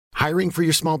Hiring for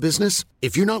your small business?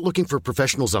 If you're not looking for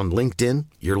professionals on LinkedIn,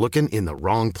 you're looking in the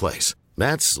wrong place.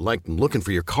 That's like looking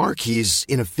for your car keys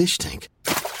in a fish tank.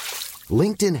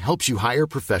 LinkedIn helps you hire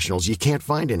professionals you can't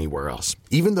find anywhere else,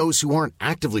 even those who aren't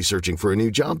actively searching for a new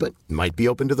job but might be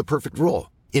open to the perfect role.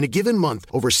 In a given month,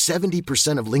 over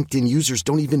 70% of LinkedIn users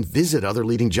don't even visit other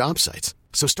leading job sites.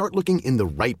 So start looking in the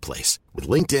right place. With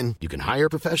LinkedIn, you can hire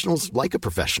professionals like a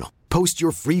professional. Post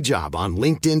your free job on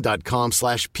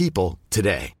linkedin.com/people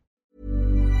today.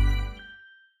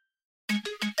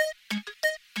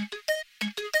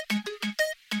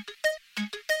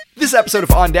 This episode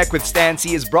of On Deck with Stan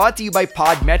C is brought to you by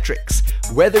Podmetrics.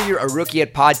 Whether you're a rookie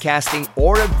at podcasting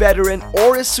or a veteran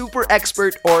or a super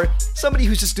expert or somebody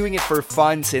who's just doing it for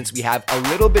fun since we have a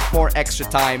little bit more extra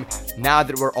time now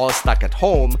that we're all stuck at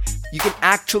home, you can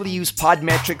actually use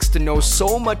Podmetrics to know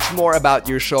so much more about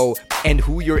your show and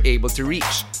who you're able to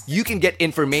reach. You can get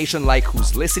information like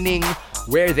who's listening,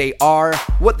 where they are,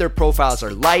 what their profiles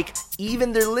are like,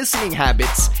 even their listening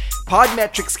habits.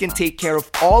 Podmetrics can take care of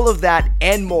all of that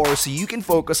and more so you can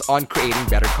focus on creating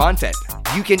better content.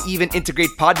 You can even integrate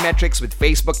Podmetrics with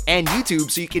Facebook and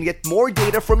YouTube so you can get more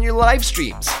data from your live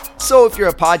streams. So if you're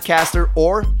a podcaster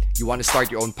or you want to start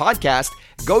your own podcast,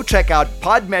 go check out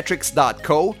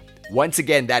podmetrics.co. Once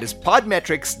again, that is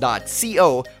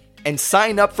podmetrics.co and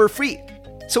sign up for free.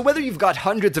 So whether you've got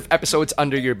hundreds of episodes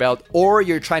under your belt or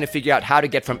you're trying to figure out how to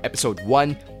get from episode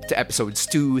 1 to episodes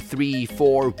 2, 3,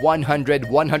 4, 100,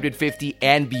 150,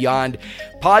 and beyond,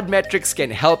 Podmetrics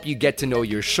can help you get to know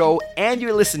your show and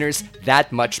your listeners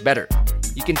that much better.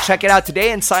 You can check it out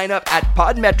today and sign up at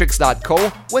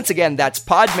podmetrics.co. Once again, that's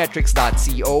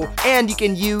podmetrics.co. And you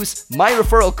can use my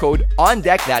referral code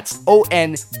ONDECK, that's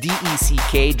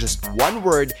ONDECK, just one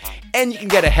word, and you can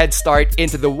get a head start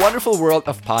into the wonderful world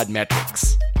of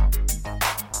Podmetrics.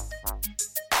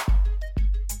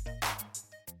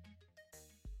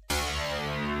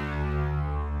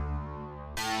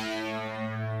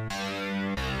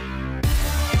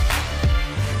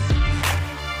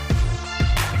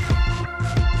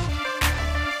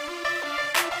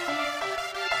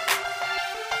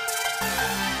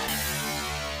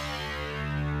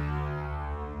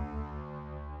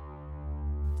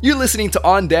 You're listening to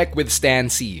On Deck with Stan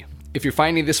C. If you're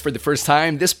finding this for the first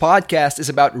time, this podcast is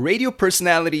about radio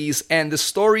personalities and the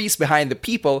stories behind the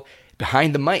people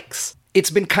behind the mics. It's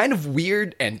been kind of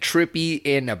weird and trippy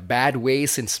in a bad way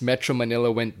since Metro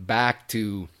Manila went back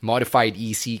to modified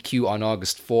ECQ on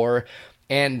August 4.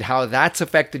 And how that's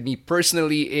affected me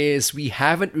personally is we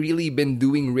haven't really been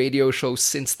doing radio shows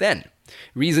since then.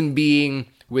 Reason being,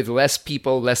 with less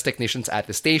people, less technicians at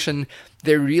the station,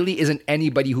 there really isn't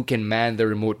anybody who can man the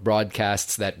remote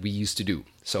broadcasts that we used to do.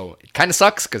 So it kind of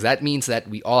sucks because that means that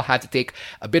we all have to take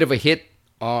a bit of a hit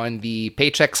on the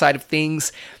paycheck side of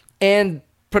things. And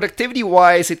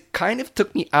productivity-wise, it kind of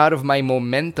took me out of my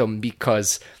momentum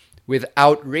because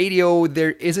without radio,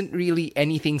 there isn't really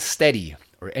anything steady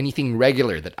or anything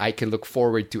regular that I can look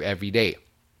forward to every day.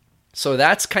 So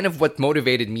that's kind of what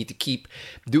motivated me to keep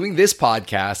doing this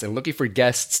podcast and looking for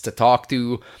guests to talk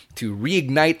to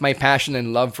reignite my passion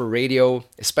and love for radio,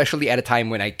 especially at a time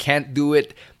when I can't do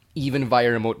it even via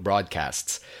remote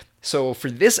broadcasts. So for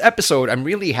this episode, I'm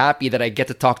really happy that I get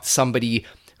to talk to somebody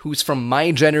who's from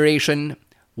my generation,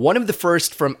 one of the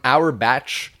first from our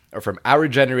batch or from our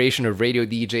generation of radio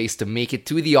DJs to make it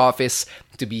to the office,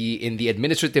 to be in the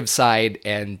administrative side,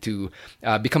 and to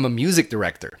become a music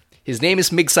director. His name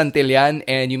is Mig Santillan,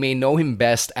 and you may know him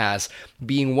best as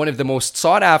being one of the most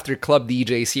sought-after club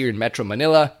DJs here in Metro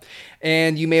Manila.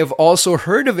 And you may have also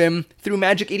heard of him through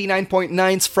Magic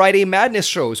 89.9's Friday Madness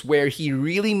shows, where he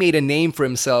really made a name for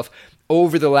himself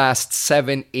over the last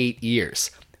 7-8 years.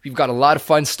 We've got a lot of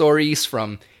fun stories,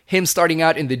 from him starting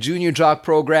out in the Junior Jock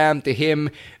program to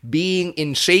him being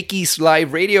in Shakey's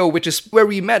live radio, which is where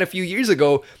we met a few years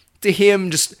ago, to him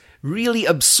just really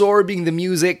absorbing the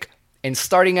music and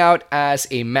starting out as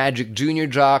a Magic Junior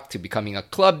Jock to becoming a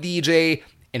club DJ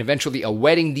and eventually a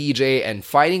wedding DJ and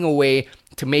finding a way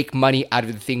to make money out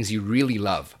of the things you really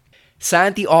love.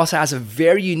 Santi also has a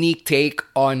very unique take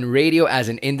on radio as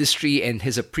an industry and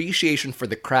his appreciation for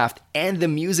the craft and the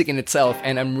music in itself,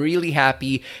 and I'm really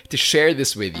happy to share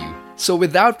this with you. So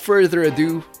without further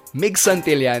ado, Mig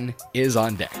Santillan is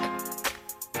on deck.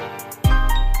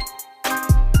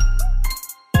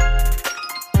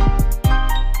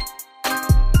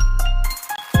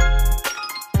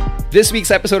 This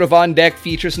week's episode of On Deck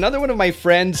features another one of my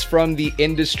friends from the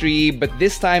industry, but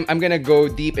this time I'm gonna go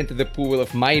deep into the pool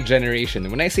of my generation.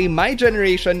 When I say my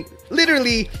generation,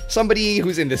 literally somebody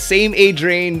who's in the same age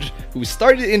range, who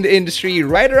started in the industry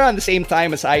right around the same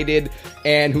time as I did,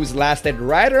 and who's lasted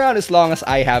right around as long as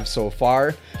I have so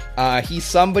far. He's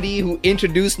somebody who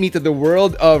introduced me to the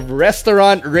world of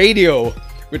restaurant radio,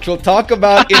 which we'll talk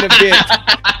about in a bit.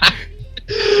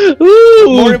 Ooh,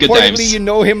 More importantly, you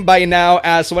know him by now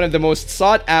as one of the most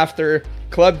sought-after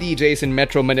club DJs in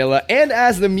Metro Manila and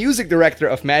as the music director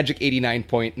of Magic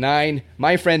 89.9,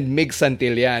 my friend Mig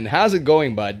Santillan. How's it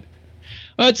going, bud?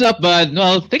 What's up, bud?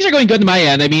 Well, things are going good on my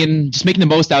end. I mean, just making the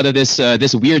most out of this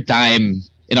this weird time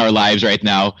in our lives right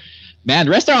now. Man,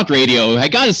 restaurant radio, I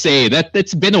gotta say, that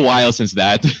it's been a while since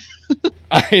that.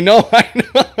 I know.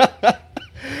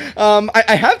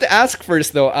 I have to ask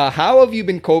first though, how have you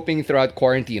been coping throughout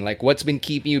quarantine? Like, what's been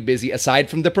keeping you busy aside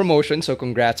from the promotion? So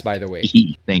congrats, by the way.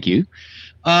 Thank you.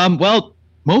 Well,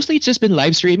 mostly it's just been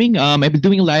live streaming. I've been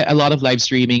doing a lot of live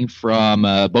streaming from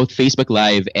both Facebook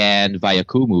Live and via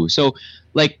Kumu. So,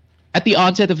 like, at the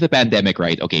onset of the pandemic,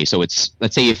 right? Okay, so it's,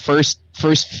 let's say, first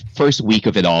week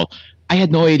of it all, I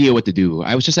had no idea what to do.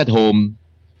 I was just at home,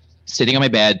 sitting on my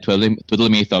bed, twiddling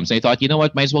my thumbs. And I thought, you know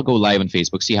what, might as well go live on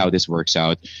Facebook, see how this works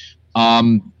out.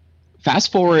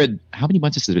 Fast forward, how many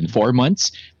months has it been? 4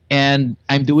 months? And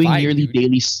I'm doing nearly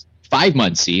daily, 5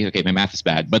 months, see? Okay, my math is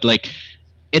bad. But like,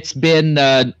 it's been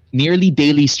nearly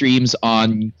daily streams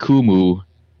on Kumu,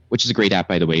 which is a great app,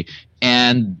 by the way.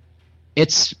 And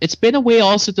it's been a way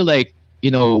also to, like, you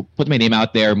know, put my name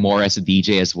out there more as a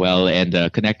DJ as well,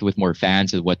 and connect with more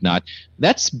fans and whatnot.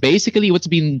 That's basically what's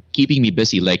been keeping me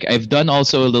busy. Like, I've done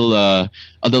also a little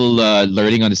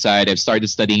learning on the side. I've started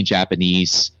studying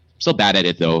Japanese. I'm still bad at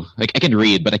it though. Like, I can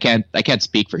read, but I can't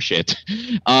speak for shit.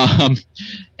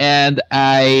 And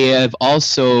I have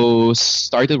also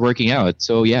started working out.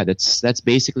 So yeah, that's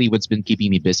basically what's been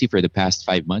keeping me busy for the past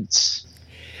 5 months.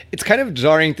 It's kind of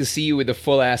jarring to see you with a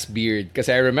full-ass beard because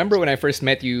I remember when I first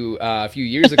met you a few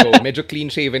years ago, medyo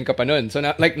clean-shaven ka pa nun. So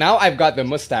now I've got the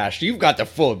mustache. You've got the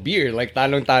full beard. Like,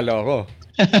 talong-talo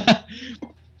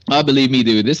ako. Believe me,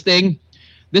 dude.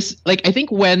 Like, I think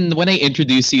when I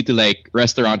introduced you to, like,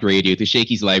 restaurant radio, to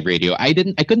Shakey's Live Radio, I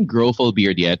couldn't grow a full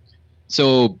beard yet.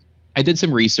 So I did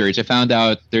some research. I found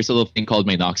out there's a little thing called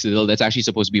minoxidil that's actually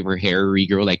supposed to be for hair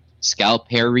regrow, like scalp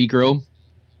hair regrow.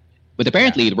 But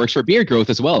apparently it works for beard growth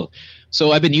as well.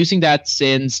 So I've been using that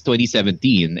since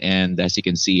 2017, and as you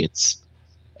can see, it's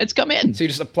come in. So you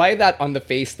just apply that on the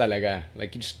face talaga.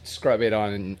 Like, you just scrub it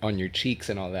on your cheeks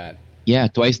and all that. Yeah,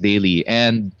 twice daily.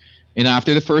 And you know,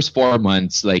 after the first 4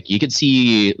 months, like, you could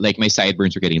see, like, my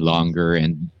sideburns were getting longer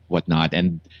and whatnot.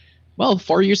 And well,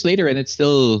 4 years later, and it's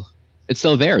still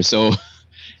there. So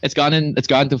it's gone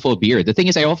to full beard. The thing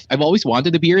is, I've always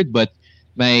wanted a beard, but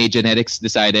my genetics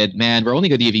decided, man, we're only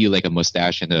gonna give you like a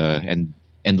mustache and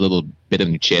a little bit of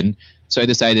a chin. So I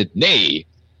decided, nay,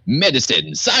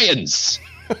 medicine, science,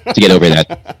 to get over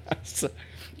that.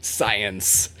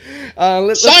 Science.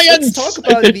 Let's talk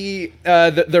about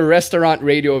the restaurant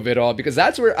radio of it all, because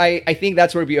that's where I think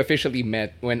that's where we officially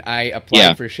met when I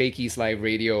applied for Shakey's Live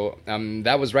Radio.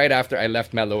 That was right after I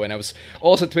left Mellow, and I was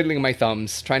also twiddling my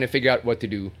thumbs trying to figure out what to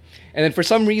do. And then for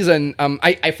some reason,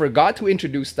 I forgot who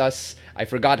introduced us. I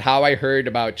forgot how I heard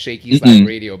about Shakey's Live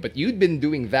Radio, but you'd been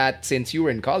doing that since you were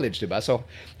in college, diba? So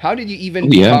how did you even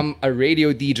become a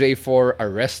radio DJ for a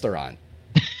restaurant?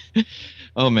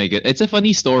 Oh my god, it's a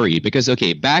funny story because,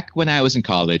 okay, back when I was in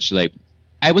college, like,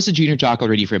 I was a junior jock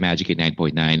already for Magic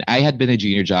 89.9. I had been a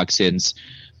junior jock since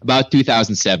about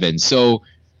 2007. So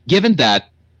given that,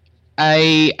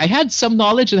 I had some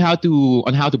knowledge on how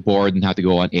to board and how to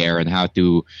go on air and how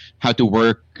to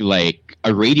work like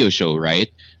a radio show,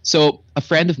 right? So a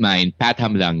friend of mine, Pat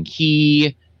Hamlang,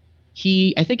 he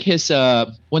I think his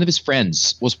one of his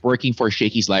friends was working for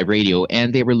Shakey's Live Radio,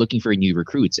 and they were looking for new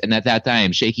recruits. And at that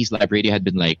time, Shakey's Live Radio had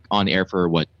been like on air for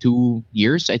 2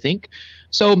 years, I think.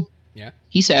 So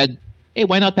he said, "Hey,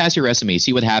 why not pass your resume,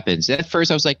 see what happens?" At first,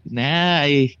 I was like, "Nah,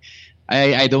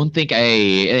 I don't think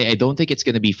I don't think it's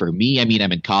gonna be for me. I mean,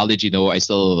 I'm in college, you know.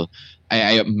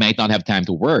 I might not have time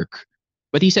to work."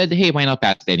 But he said, "Hey, why not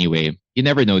pass it anyway? You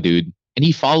never know, dude." And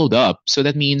he followed up, so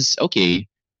that means, okay,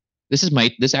 this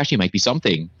actually might be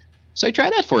something. So I try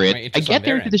that for it. I get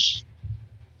there to the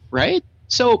right.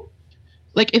 So,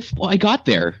 like, I got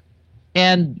there,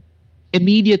 and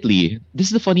immediately, this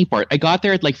is the funny part. I got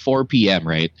there at like 4 p.m.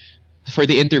 right, for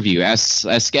the interview as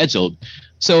scheduled.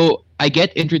 So I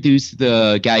get introduced to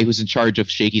the guy who's in charge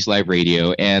of Shakey's Live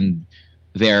Radio, and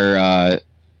their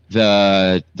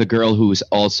the girl who's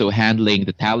also handling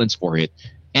the talents for it.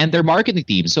 and their marketing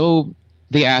team. So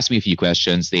they asked me a few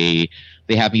questions. They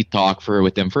have me talk for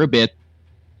with them for a bit,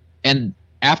 and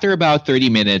after about 30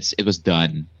 minutes, it was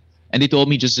done. And they told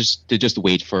me just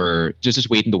wait for just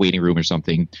wait in the waiting room or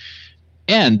something.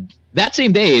 And that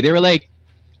same day, they were like,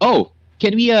 "Oh,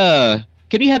 can we have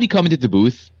you come into the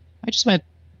booth?" I just went,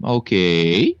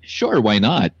 "Okay, sure, why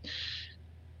not?"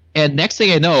 And next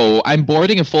thing I know, I'm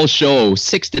boarding a full show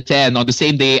 6 to 10 on the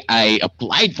same day I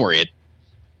applied for it.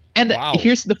 And Wow.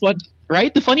 here's the fun,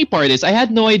 right? The funny part is I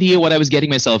had no idea what I was getting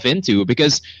myself into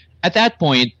because at that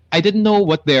point I didn't know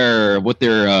what their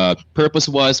purpose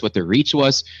was, what their reach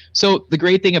was. So the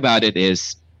great thing about it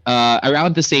is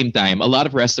around the same time, a lot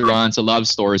of restaurants, a lot of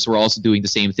stores were also doing the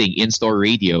same thing, in-store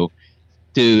radio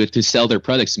to sell their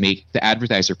products, to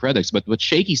advertise their products. But what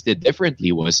Shakey's did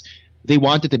differently was they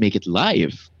wanted to make it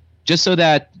live, just so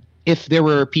that if there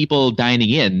were people dining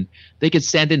in, they could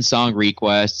send in song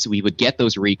requests. We would get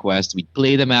those requests, we'd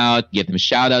play them out, give them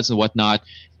shout outs and whatnot.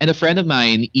 And a friend of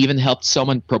mine even helped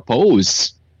someone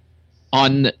propose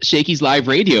on Shakey's live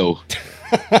radio.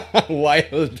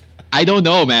 Wild. I don't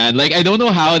know, man. Like I don't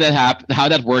know how that how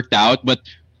that worked out, but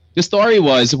the story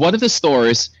was one of the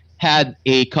stores had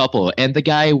a couple, and the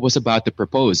guy was about to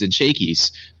propose in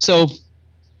Shakey's. So,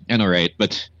 I know, right?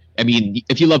 But I mean,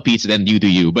 if you love pizza, then you do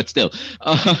you. But still,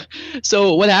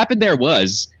 so what happened there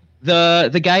was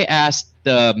the guy asked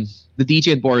the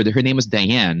DJ and board. Her name was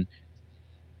Diane,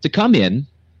 to come in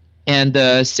and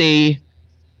say,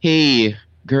 "Hey,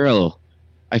 girl,"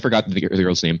 I forgot the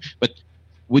girl's name, but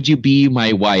would you be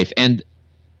my wife? And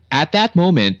at that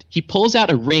moment, he pulls out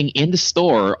a ring in the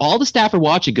store. All the staff are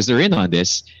watching because they're in on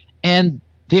this, and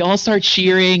they all start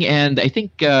cheering. And I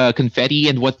think confetti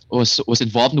and what was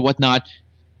involved and whatnot.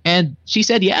 And she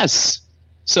said yes.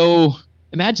 So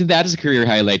imagine that as a career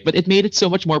highlight. But it made it so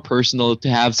much more personal to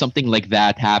have something like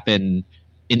that happen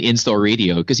in-store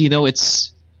radio because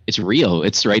it's real.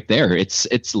 It's right there.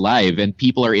 It's live, and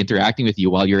people are interacting with you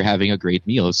while you're having a great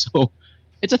meal. So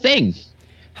it's a thing.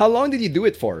 How long did you do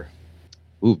it for?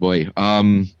 Oh boy.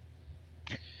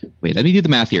 Wait, let me do the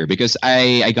math here because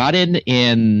I got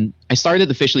I started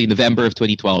officially in November of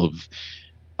 2012,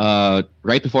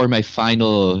 right before my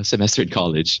final semester in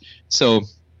college. So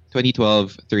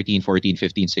 2012, 13, 14,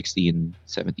 15, 16,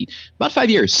 17, about 5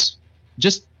 years.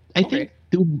 Just I Okay.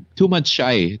 think 2 months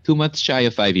shy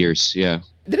of 5 years. Yeah.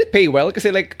 Did it pay well? Kasi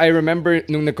like, I remember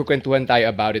nung nagkukwentuhan tayo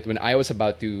about it when I was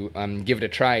about to give it a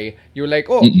try, you were like,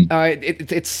 oh,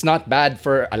 it's not bad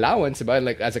for allowance, but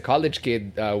like as a college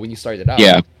kid when you started out.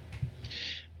 Yeah.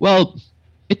 Well,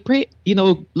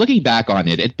 looking back on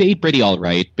it, it paid pretty all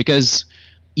right because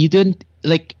you didn't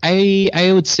like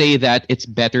I would say that it's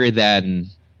better than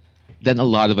a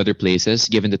lot of other places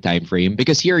given the time frame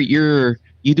because here you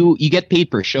get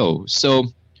paid per show. So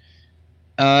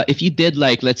if you did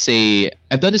like let's say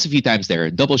I've done this a few times there,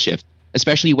 double shift,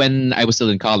 especially when I was still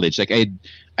in college. Like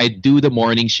I do the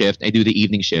morning shift, I do the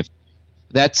evening shift.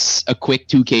 That's a quick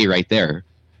 2K right there.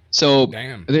 So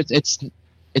Damn.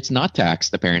 it's not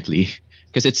taxed apparently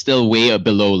because it's still way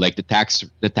below like the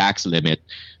tax limit.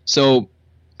 So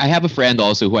I have a friend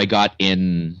also who I got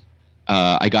into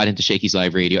Shakey's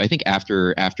Live Radio I think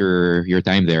after your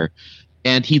time there,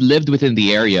 and he lived within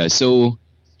the area. So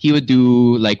he would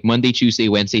do like Monday, Tuesday,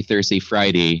 Wednesday, Thursday,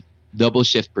 Friday, double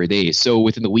shift per day. So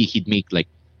within the week he'd make like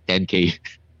 10K.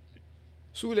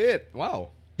 Sulit. Wow.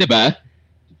 Diba?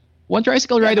 One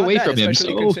tricycle Yeah, ride not away bad, from him.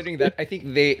 especially So considering that I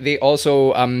think they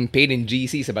also paid in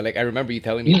GCs, but like I remember you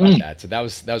telling me about that. So that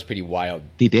was pretty wild.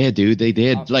 they did, dude. They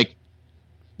did. Like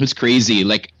it's crazy.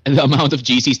 Like the amount of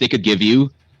GCs they could give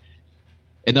you,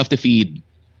 enough to feed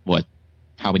what?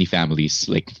 How many families?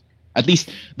 Like at least,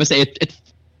 but say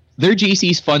their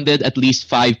GCs funded at least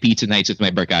 5 pizza nights with my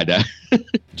barkada.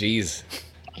 Jeez.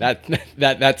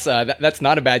 That's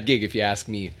not a bad gig if you ask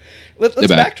me. Let's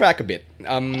Diba? backtrack a bit.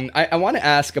 I want to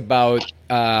ask about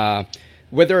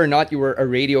whether or not you were a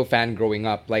radio fan growing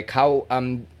up. Like how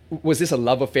was this a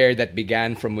love affair that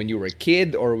began from when you were a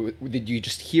kid, or did you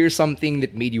just hear something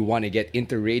that made you want to get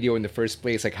into radio in the first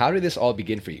place? Like how did this all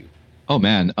begin for you? Oh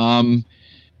man,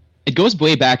 it goes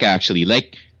way back actually.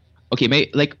 Like, okay,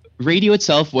 radio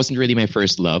itself wasn't really my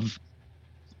first love.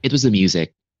 It was the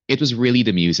music. It was really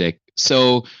the music.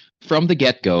 So from the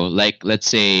get go, like let's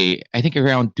say I think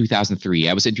around 2003,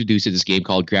 I was introduced to this game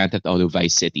called Grand Theft Auto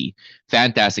Vice City.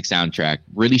 Fantastic soundtrack,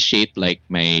 really shaped like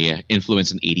my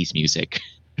influence in 80s music.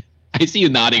 I see you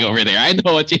nodding over there. I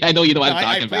know you know what I'm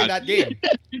talking I played about. that game.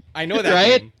 I know that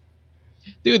Right? game.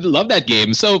 Dude, love that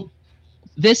game. So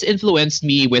this influenced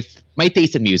me with my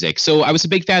taste in music. So I was a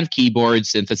big fan of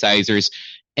keyboards, synthesizers,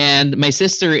 and my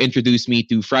sister introduced me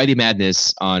to Friday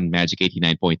Madness on Magic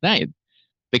 89.9.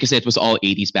 because it was all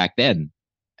 80s back then.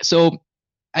 So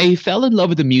I fell in love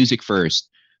with the music first,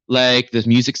 like the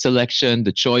music selection,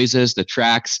 the choices, the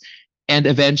tracks, and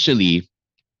eventually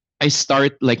I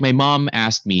start like my mom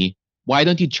asked me, "Why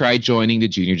don't you try joining the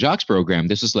Junior Jocks program?"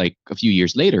 This was like a few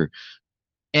years later.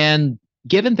 And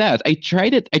given that, I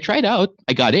tried it. I tried out.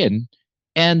 I got in,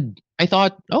 and I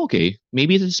thought, oh, okay,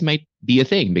 maybe this might be a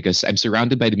thing because I'm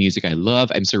surrounded by the music I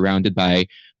love. I'm surrounded by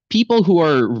people who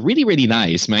are really, really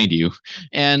nice, mind you,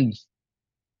 and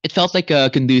it felt like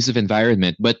a conducive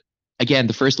environment. But again,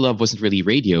 the first love wasn't really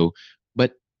radio,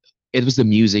 but it was the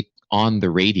music on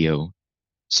the radio.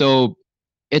 So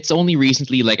it's only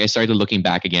recently, like I started looking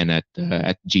back again at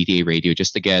GTA Radio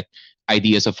just to get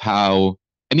ideas of how.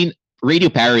 I mean, radio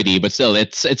parody, but still,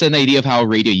 it's an idea of how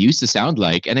radio used to sound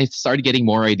like, and I started getting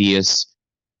more ideas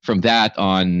from that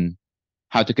on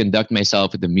how to conduct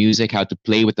myself with the music, how to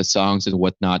play with the songs and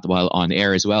whatnot while on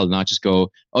air as well, not just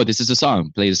go, oh, this is a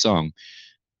song, play the song.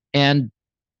 And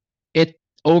it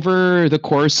over the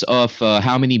course of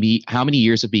how many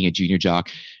years of being a junior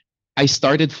jock, I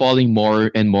started falling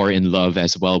more and more in love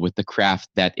as well with the craft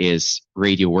that is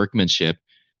radio workmanship.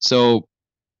 So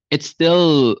it's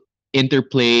still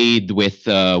interplayed with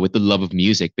the love of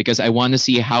music because I want to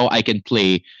see how I can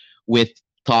play with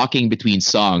talking between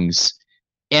songs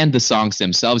and the songs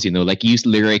themselves. You know, like use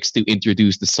lyrics to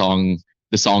introduce the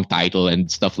song title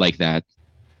and stuff like that.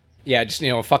 Yeah, just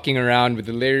fucking around with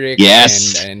the lyrics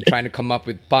Yes. and trying to come up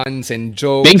with puns and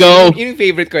jokes. Bingo. Yung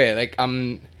favorite ko eh, like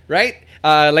right?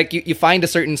 Like you find a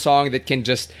certain song that can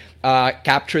just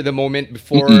capture the moment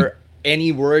before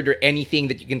any word or anything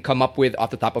that you can come up with off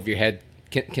the top of your head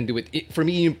can do it. For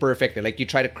me, yung perfect. Like you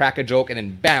try to crack a joke and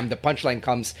then bam, the punchline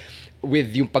comes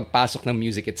with yung pagpasok ng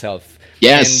music itself.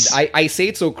 Yes. And I say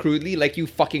it so crudely, like you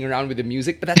fucking around with the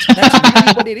music, but that's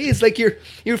really what it is. Like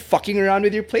you're fucking around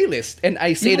with your playlist. And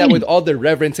I say that with all the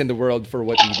reverence in the world for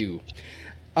what we do.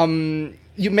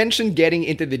 You mentioned getting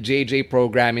into the JJ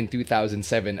program in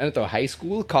 2007. Ano to, high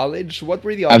school, college? What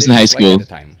were the I was in high auditions like school. at the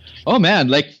time? Oh man,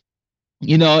 like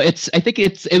I think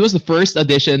it was the first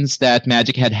auditions that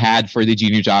Magic had for the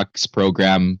Junior Jocks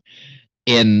program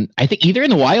in I think either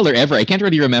in a while or ever. I can't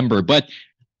really remember, but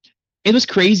it was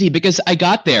crazy because I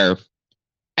got there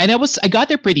and I got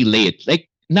there pretty late. Like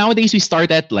nowadays we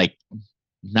start at like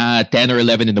 10 or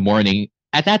 11 in the morning.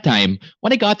 At that time,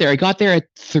 when I got there at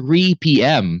 3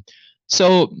 p.m.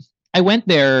 So I went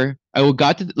there. I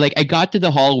got to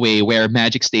the hallway where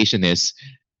Magic Station is,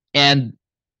 and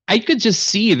I could just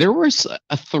see there was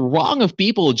a throng of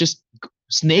people just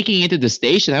snaking into the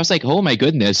station. I was like, oh my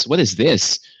goodness, what is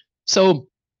this? So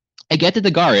I get to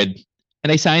the guard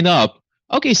and I sign up.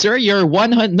 Okay, sir, you're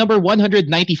number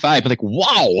 195. I'm like,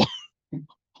 wow,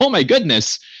 oh my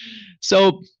goodness.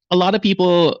 So a lot of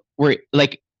people were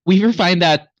like, we will find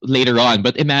that later on,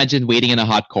 but imagine waiting in a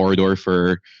hot corridor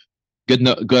for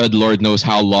good Lord knows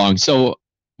how long. So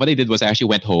what I did was I actually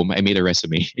went home. I made a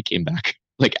resume. I came back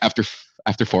like after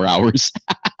 4 hours.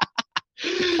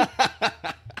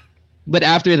 But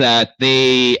after that,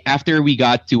 after we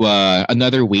got to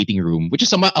another waiting room, which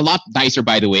is a lot nicer,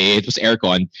 by the way. It was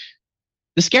aircon.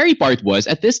 The scary part was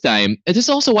at this time, it is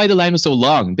also why the line was so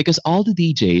long because all the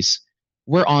DJs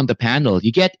were on the panel.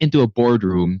 You get into a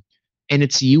boardroom and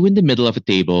it's you in the middle of a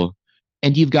table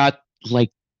and you've got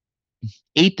like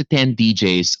 8 to 10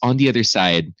 DJs on the other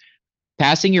side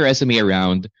passing your resume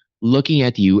around, looking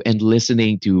at you and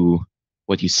listening to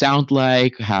what you sound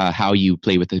like, how you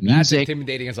play with the That's music.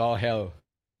 intimidating as all hell.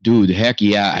 Dude, heck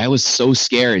yeah. I was so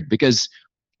scared because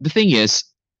the thing is,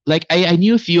 like, I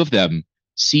knew a few of them.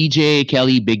 CJ,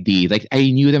 Kelly, Big D. Like,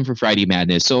 I knew them from Friday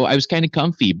Madness. So I was kind of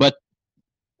comfy. But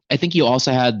I think you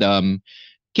also had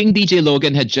King DJ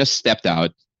Logan had just stepped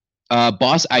out.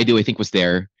 Boss Ido, I think, was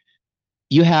there.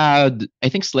 You had, I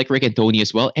think, Slick Rick and Tony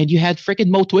as well. And you had freaking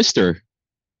Mo Twister.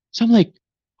 So I'm like,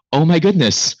 oh my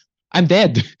goodness, I'm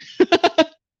dead.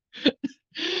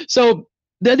 So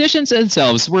the auditions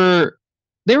themselves were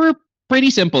pretty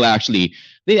simple actually.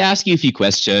 They ask you a few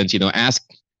questions, ask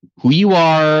who you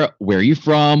are, where you're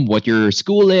from, what your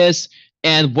school is,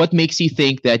 and what makes you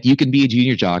think that you can be a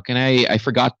junior jock. And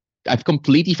I've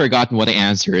completely forgotten what I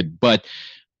answered, but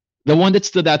the one that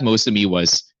stood out most to me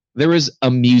was there was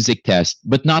a music test,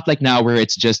 but not like now where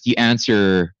it's just you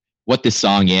answer what this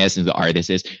song is and the artist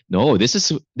is. No,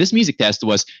 this music test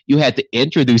was you had to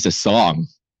introduce a song.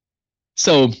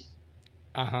 So,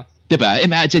 diba,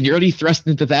 imagine you're already thrust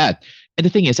into that. And the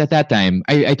thing is, at that time,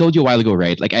 I told you a while ago,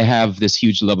 right? Like I have this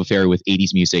huge love affair with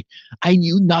 80s music. I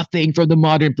knew nothing from the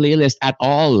modern playlist at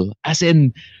all. As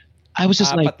in, I was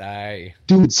just like, patay.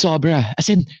 dude, sobra. As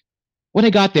in, when I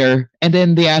got there and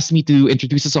then they asked me to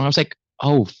introduce a song, I was like,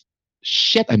 oh,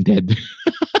 shit, I'm dead.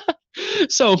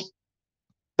 So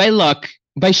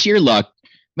by sheer luck,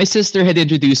 my sister had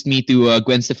introduced me to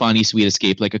Gwen Stefani's Sweet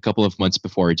Escape like a couple of months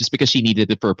before, just because she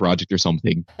needed it for a project or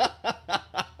something.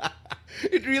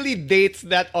 It really dates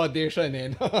that audition,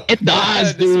 eh? No? It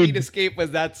does, The Sweet dude. Escape was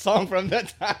that song from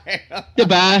that time.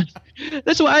 Diba?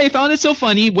 That's why I found it so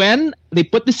funny when they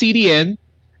put the CD in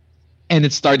and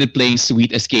it started playing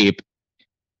Sweet Escape.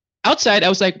 Outside, I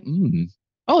was like,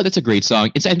 oh, that's a great song.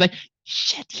 Inside, I'm like,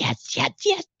 shit, yes, yes,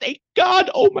 yes, thank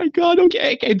God. Oh my God,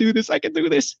 okay, I can do this, I can do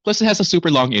this. Plus, it has a super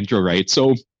long intro, right?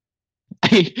 So,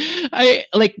 I,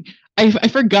 I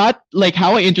forgot like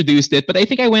how I introduced it, but I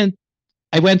think I went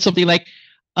something like,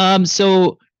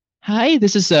 so, hi,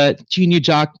 this is Junior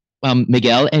Jock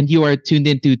Miguel, and you are tuned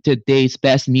into today's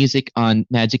best music on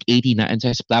Magic 89, and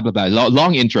just blah, blah, blah.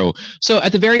 Long intro. So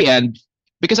at the very end,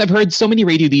 because I've heard so many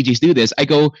radio DJs do this, I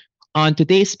go, on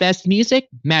today's best music,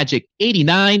 Magic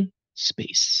 89,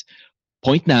 space,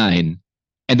 point 0.9.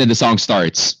 And then the song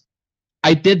starts.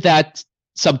 I did that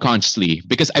subconsciously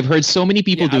because I've heard so many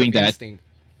people Yeah, out doing of that, instinct.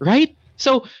 right?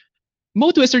 So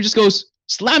Mo Twister just goes,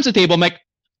 slams the table. I'm like,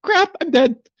 crap, I'm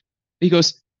dead. He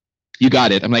goes, you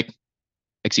got it. I'm like,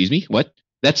 excuse me, what?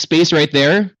 That space right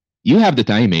there, you have the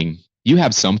timing. You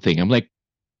have something. I'm like,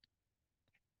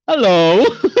 hello,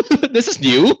 this is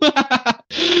new.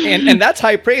 And that's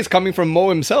high praise coming from Mo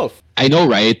himself. I know,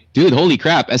 right? Dude, holy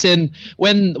crap. As in,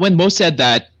 when Mo said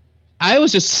that, I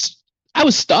was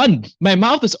stunned. My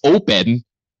mouth was open.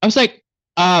 I was like,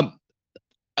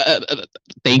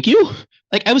 thank you?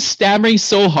 Like, I was stammering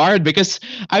so hard because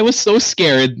I was so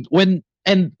scared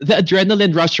and the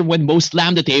adrenaline rush from when Mo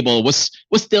slammed the table was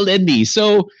still in me.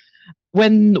 So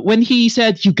when he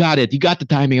said, you got it, you got the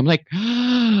timing, I'm like,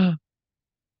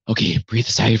 okay, breathe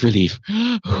a sigh of relief.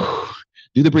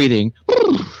 Do the breathing.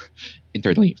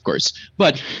 Internally, of course.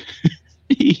 But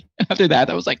after that,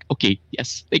 I was like, okay,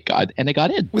 yes, thank God. And I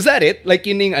got in. Was that it? Like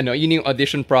yun yung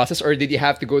audition process, or did you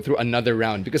have to go through another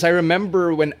round? Because I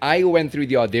remember when I went through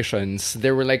the auditions,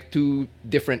 there were like 2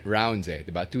 different rounds,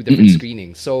 diba? 2 different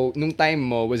screenings. So nung time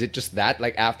mo, was it just that?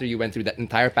 Like after you went through that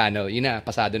entire panel, yun na,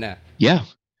 pasado na. Yeah.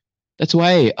 That's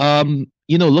why,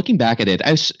 looking back at it,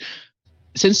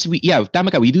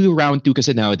 tama ka, we do round 2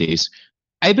 kasi nowadays.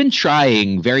 I've been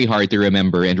trying very hard to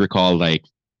remember and recall like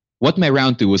what my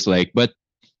round 2 was like, but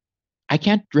I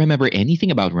can't remember anything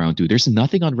about round 2. There's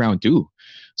nothing on round 2.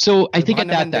 So I think at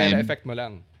that time, effect mo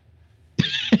lang.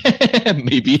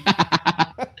 maybe.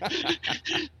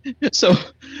 so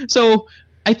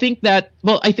I think the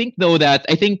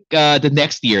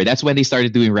next year, that's when they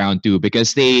started doing round 2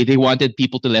 because they wanted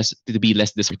people to be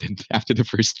less disheartened after the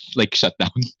first like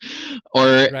shutdown,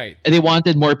 or Right. they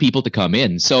wanted more people to come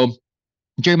in. So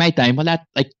during my time, wala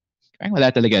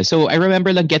talaga. So I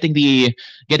remember lang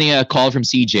getting a call from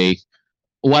CJ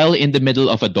while in the middle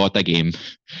of a Dota game,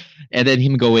 and then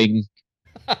him going,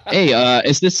 "Hey,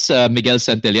 is this Miguel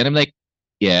Santillan?" I'm like,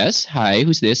 yes. Hi,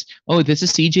 who's this? Oh, this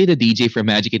is CJ, the DJ from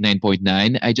Magic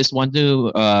 9.9. I just want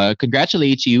to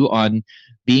congratulate you on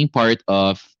being part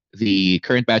of the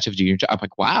current batch of junior. I'm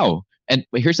like, wow. And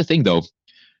here's the thing, though.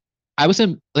 I was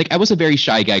a very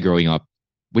shy guy growing up,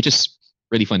 which is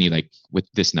really funny. Like with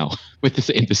this now, with this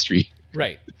industry.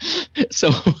 Right. So,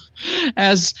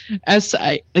 as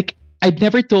I'd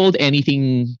never told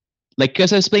anything. Like,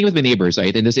 because I was playing with my neighbors,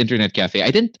 right, in this internet cafe.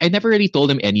 I never really told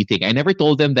them anything. I never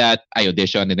told them that I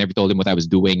auditioned. I never told them what I was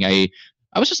doing. I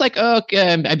was just like, oh,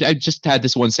 okay, I just had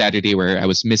this one Saturday where I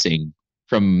was missing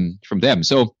from them.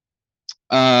 So,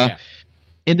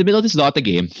 in the middle of this Dota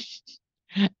game,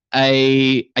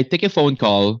 I take a phone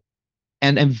call,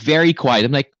 and I'm very quiet.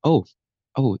 I'm like,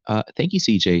 thank you,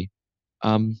 CJ.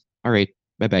 All right,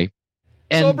 bye bye.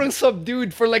 And Sobrang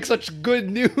subdued for like such good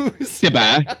news.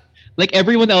 diba? Like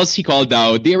everyone else he called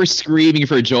out, they were screaming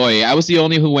for joy. I was the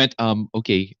only who went,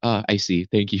 okay, I see,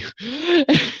 thank you.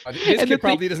 This kid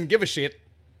probably doesn't give a shit.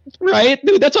 Right?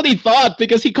 Dude, that's what he thought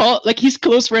because he called, like, he's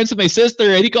close friends with my sister,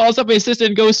 and he calls up my sister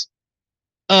and goes,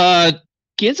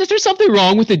 kids, is there something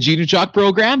wrong with the Junior Jock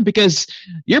program? Because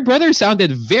your brother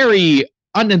sounded very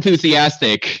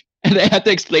unenthusiastic. And I had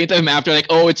to explain to him after, like,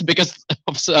 oh, it's because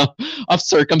of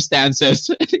circumstances.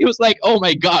 And he was like, oh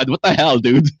my God, what the hell,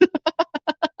 dude?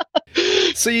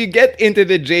 So you get into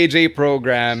the JJ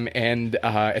program, and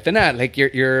ito na, like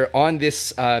you're on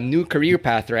this new career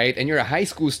path, right? And you're a high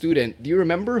school student. Do you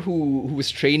remember who was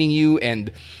training you,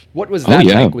 and what was that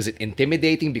like? Was it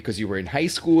intimidating because you were in high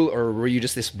school, or were you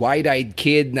just this wide-eyed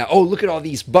kid? Now, oh, look at all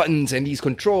these buttons and these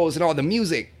controls and all the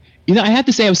music. You know, I had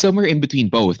to say I was somewhere in between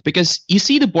both because you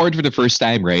see the board for the first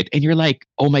time, right? And you're like,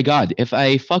 oh my God, if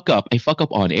I fuck up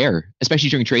on air, especially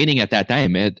during training at that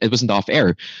time. It wasn't off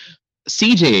air.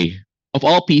 CJ, of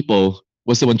all people,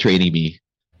 was the one training me.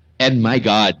 And my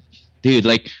God, dude,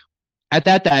 like at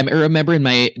that time, I remember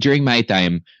during my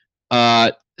time,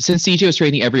 since CJ was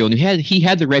training everyone, he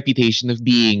had the reputation of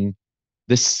being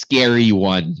the scary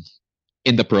one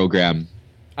in the program,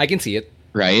 I can see it.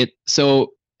 right?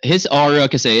 So his aura,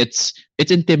 kasi it's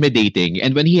intimidating,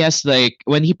 and when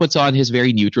he puts on his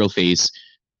very neutral face,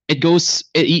 you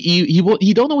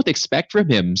don't know what to expect from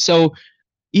him. So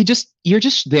you're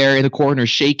just there in the corner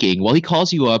shaking while he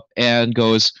calls you up and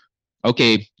goes,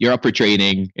 "Okay, you're up for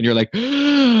training," and you're like,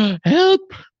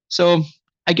 "Help!" So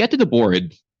I get to the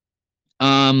board.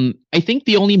 I think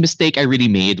the only mistake I really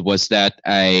made was that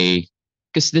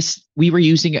because this we were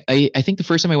using I think the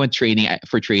first time I went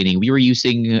for training we were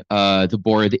using the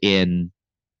board in,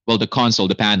 well, the console,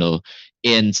 the panel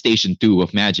in station 2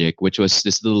 of Magic, which was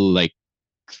this little like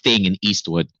thing in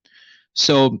Eastwood.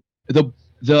 So the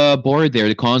board there,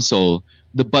 the console,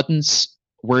 the buttons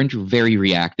weren't very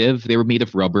reactive. They were made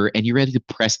of rubber and you had to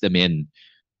press them in.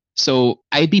 So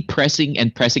I'd be pressing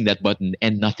and pressing that button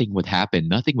and nothing would happen.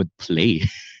 Nothing would play.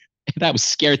 And I was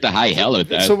scared to high hell of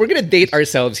that. So we're gonna date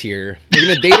ourselves here. We're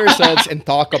gonna date ourselves and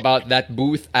talk about that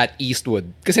booth at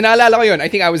Eastwood. Kasi naalala ko yun, I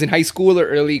think I was in high school or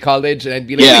early college and I'd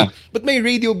be like, Yeah. "Hey, but may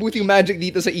radio booth yung Magic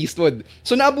dito sa Eastwood."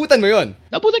 So naabutan mo yun.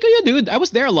 Nabuta ko yun, dude. I was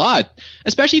there a lot.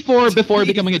 Especially before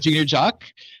becoming a junior jock.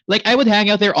 Like I would hang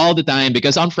out there all the time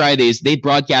because on Fridays they'd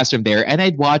broadcast from there and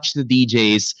I'd watch the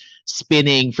DJs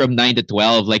spinning from 9 to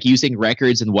 12, like using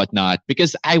records and whatnot,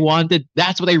 because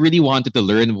that's what I really wanted to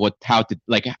learn how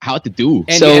to do.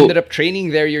 And so, you ended up training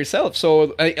there yourself.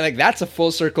 So like that's a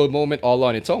full circle moment all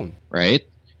on its own. right?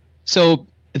 So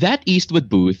that Eastwood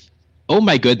booth, oh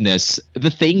my goodness,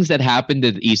 the things that happened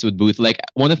at the Eastwood booth, like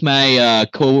one of my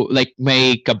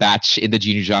my kabatch in the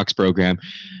Junior Jocks program,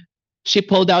 she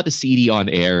pulled out the CD on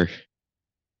air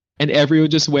and everyone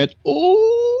just went, "Oh."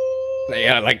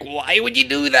 Yeah, like why would you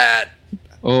do that?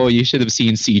 Oh, you should have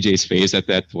seen CJ's face at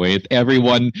that point.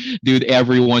 Everyone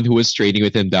who was training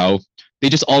with him now, they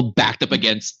just all backed up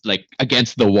against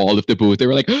the wall of the booth. They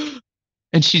were like,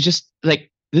 and she just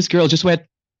like this girl just went,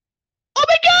 "Oh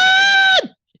my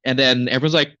God!" And then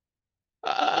everyone's like,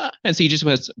 and CJ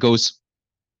just goes,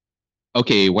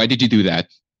 "Okay, why did you do that?"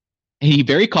 And he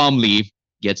very calmly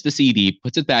gets the CD,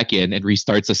 puts it back in, and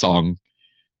restarts the song.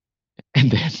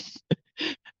 And then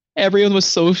everyone was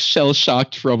so shell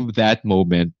shocked from that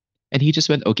moment. And he just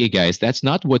went, "Okay, guys, that's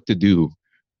not what to do."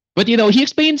 But he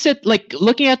explains it like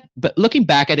looking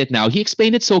back at it now, he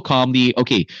explained it so calmly.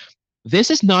 Okay,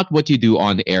 this is not what you do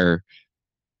on air.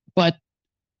 But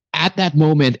at that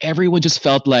moment, everyone just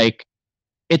felt like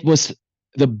it was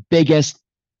the biggest,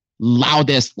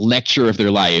 loudest lecture of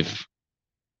their life.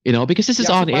 Because this is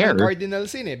on so air. Cardinal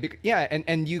sin eh. Yeah,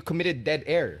 and you committed dead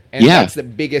air. And Yeah. that's the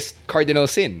biggest cardinal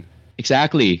sin.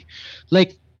 Exactly.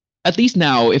 Like, at least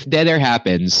now, if dead air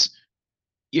happens,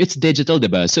 it's digital,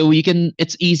 diba? So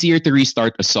it's easier to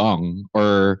restart a song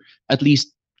or at least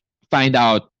find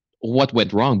out what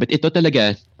went wrong. But ito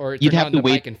talaga, Or you'd turn have on to the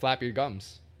wait. mic and flap your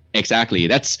gums. Exactly.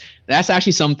 That's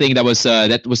actually something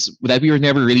that we were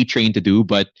never really trained to do,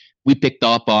 but we picked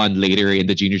up on later in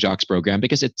the Junior Jocks program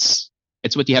because it's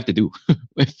what you have to do.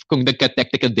 If kung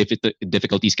nagka-technical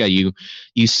difficulties ka, you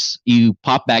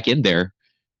pop back in there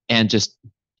and just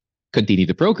continue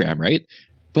the program, right?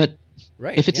 But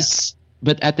Right. if it's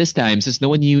but at this time, since no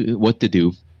one knew what to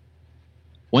do,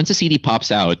 once a CD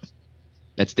pops out,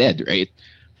 that's dead, right?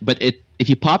 But if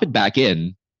you pop it back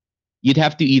in, you'd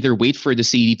have to either wait for the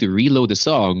CD to reload the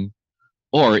song,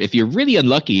 or if you're really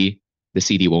unlucky, the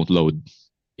CD won't load.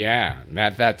 Yeah,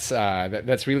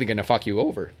 that's really gonna fuck you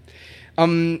over.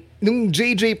 Nung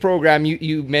JJ program,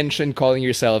 you mentioned calling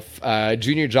yourself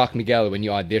Junior Jock Miguel when you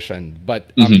auditioned,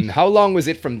 but how long was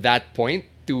it from that point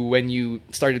to when you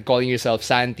started calling yourself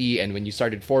Santi and when you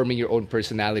started forming your own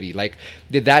personality? Like,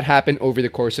 did that happen over the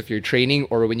course of your training,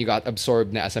 or when you got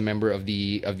absorbed as a member of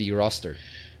the roster?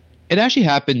 It actually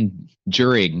happened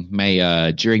during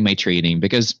my training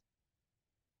because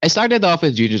I started off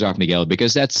with Junior Jock Miguel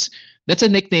because that's a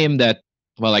nickname that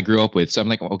I grew up with. So I'm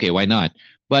like, okay, why not?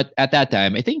 But at that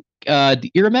time, I think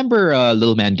you remember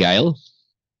Little Man Guile?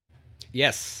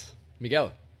 Yes,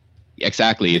 Miguel.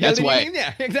 Exactly. Miguel That's din why. yung name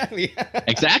niya. Exactly.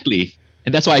 Exactly.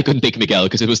 And that's why I couldn't take Miguel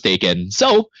because it was taken.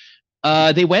 So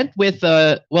they went with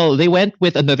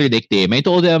another nickname. I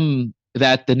told them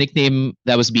that the nickname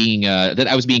that I was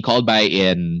being called by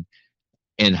in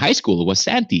high school was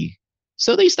Santi.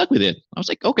 So they stuck with it. I was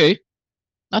like, okay,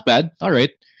 not bad. All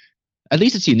right. At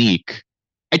least it's unique.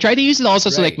 I tried to use it also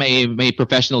as like my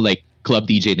professional like club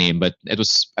DJ name, but it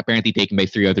was apparently taken by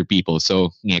 3 other people.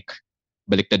 So ngek,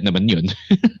 baliktad naman yun.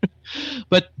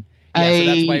 But Yeah, so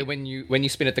that's why I when you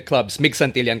spin at the clubs, Mig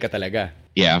Santillan ka talaga.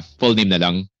 Yeah, full name na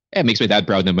lang. Eh, makes my dad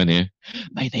proud naman eh.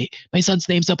 My son's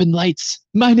name's up in lights.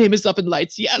 My name is up in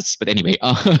lights. Yes. But anyway,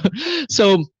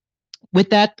 so with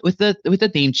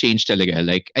the name change talaga,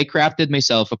 like I crafted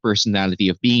myself a personality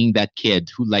of being that kid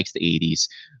who likes the 80s.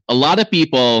 A lot of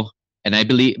people, and I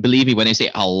believe me when I say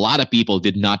a lot of people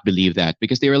did not believe that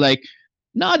because they were like,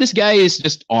 "No, this guy is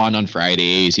just on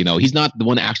Fridays. You know, he's not the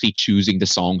one actually choosing the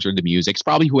songs or the music. It's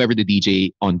probably whoever the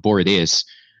DJ on board is."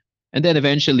 And then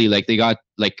eventually, like they got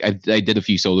like I did a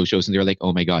few solo shows, and they were like,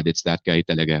 "Oh my god, it's that guy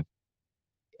talaga."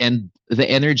 And the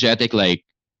energetic, like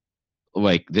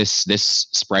this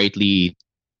sprightly,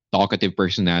 talkative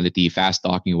personality, fast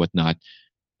talking, whatnot,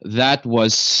 that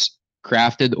was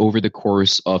crafted over the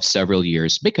course of several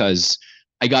years because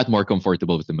I got more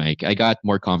comfortable with the mic. I got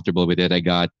more comfortable with it.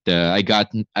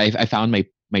 I found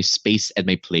my space and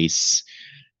my place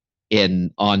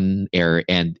in on air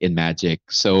and in magic.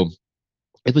 So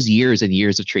it was years and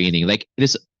years of training. Like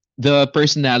this, the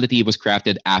personality was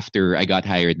crafted after I got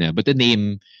hired now, but the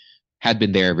name had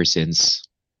been there ever since.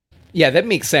 Yeah, that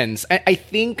makes sense. I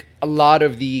think a lot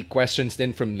of the questions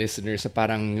then from listeners are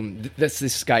parang, does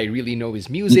this guy really know his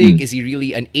music? Mm-mm. Is he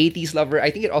really an 80s lover?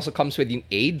 I think it also comes with yung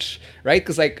age, right?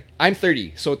 Because like, I'm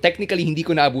 30, so technically hindi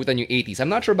ko naabutan yung 80s. I'm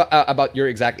not sure about your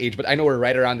exact age, but I know we're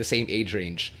right around the same age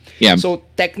range. Yeah. So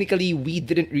technically, we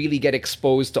didn't really get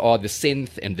exposed to all the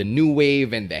synth and the new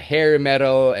wave and the hair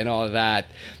metal and all that.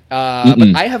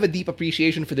 But I have a deep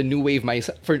appreciation for the new wave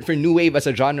myself, for new wave as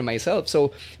a genre myself.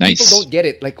 So Nice. people don't get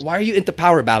it. Like, why are you into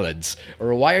power ballads,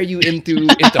 or why are you into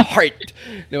heart,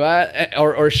 diba?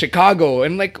 Or Chicago?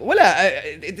 And like, wala,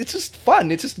 it's just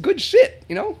fun. It's just good shit,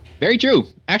 you know. Very true.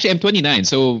 Actually, I'm 29,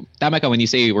 so tama ka when you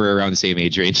say we're around the same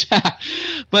age range.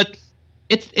 But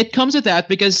it comes with that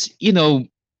because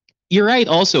you're right.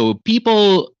 Also,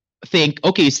 people think,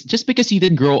 okay, just because you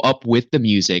didn't grow up with the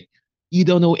music, you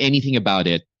don't know anything about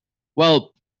it.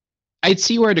 Well, I'd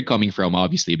see where they're coming from,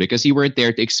 obviously, because you weren't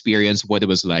there to experience what it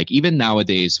was like. Even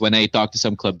nowadays, when I talk to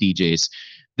some club DJs,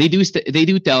 they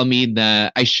do tell me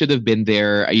that I should have been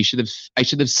there. I should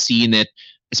have seen it,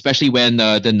 especially when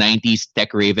the '90s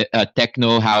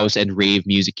techno house and rave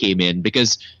music came in,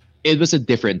 because it was a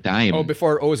different time. Oh,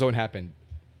 before Ozone happened.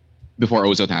 Before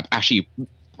Ozone happened, actually,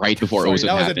 right before Sorry, Ozone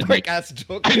that was happened. a dark ass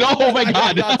joke. I know. Oh my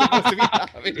god. Not supposed to be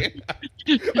happening.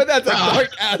 But that's a dark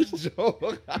ass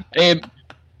joke.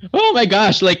 Oh my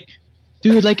gosh, like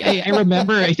dude, like I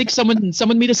remember I think someone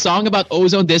made a song about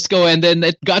ozone disco and then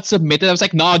it got submitted. I was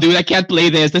like, no dude, I can't play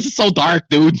this. This is so dark,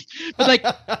 dude. But like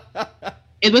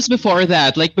it was before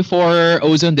that, like before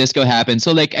ozone disco happened.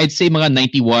 So like I'd say mga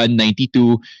 91,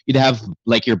 92, you'd have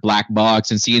like your Black Box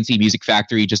and CNC Music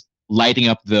Factory just lighting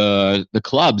up the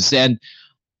clubs. And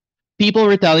people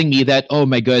were telling me that, oh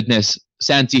my goodness,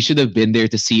 Sans, you should have been there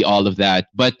to see all of that.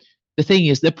 But the thing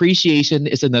is, the appreciation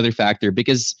is another factor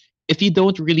because if you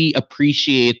don't really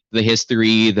appreciate the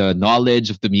history, the knowledge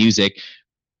of the music,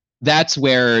 that's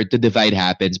where the divide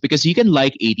happens. Because you can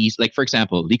like 80s, like for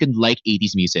example, you can like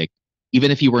 80s music,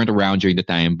 even if you weren't around during the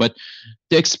time. But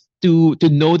to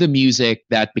know the music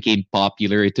that became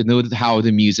popular, to know how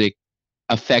the music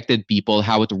affected people,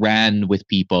 how it ran with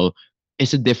people,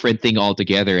 is a different thing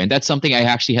altogether. And that's something I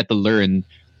actually had to learn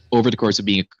over the course of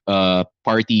being a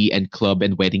party and club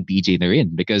and wedding DJ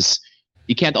therein, because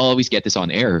you can't always get this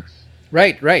on air.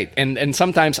 Right. And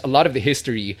sometimes a lot of the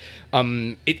history,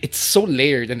 it's so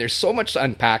layered and there's so much to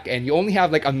unpack, and you only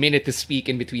have like a minute to speak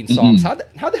in between songs. How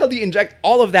the hell do you inject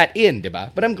all of that in,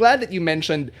 diba? But I'm glad that you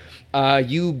mentioned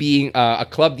you being a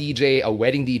club DJ, a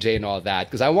wedding DJ, and all that,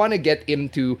 because I want to get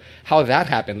into how that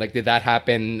happened. Like, did that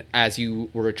happen as you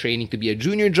were training to be a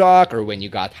junior jock, or when you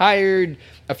got hired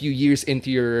a few years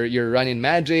into your run in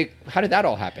Magic? How did that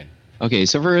all happen? Okay,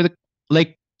 so for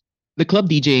the club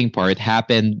DJing part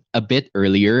happened a bit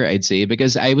earlier, I'd say,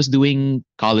 because I was doing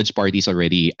college parties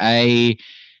already. I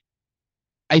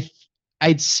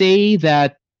I'd say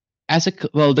that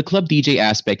the club DJ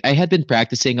aspect, I had been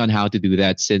practicing on how to do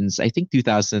that since I think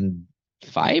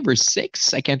 2005 or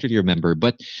 6. I can't really remember,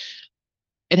 but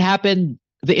it happened.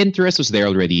 The interest was there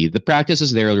already. The practice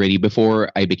was there already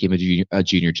before I became a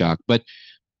junior jock. But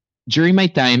during my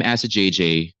time as a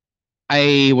JJ,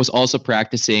 I was also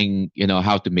practicing,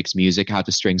 how to mix music, how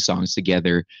to string songs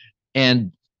together,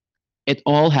 and it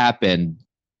all happened.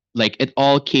 Like it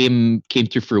all came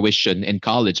to fruition in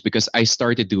college because I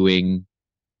started doing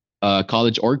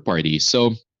college org parties.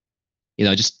 So,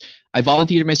 just I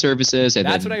volunteered my services, and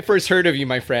That's when I first heard of you,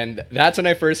 my friend. That's when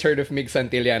I first heard of Mig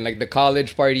Santillan, like the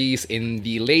college parties in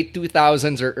the late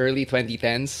 2000s or early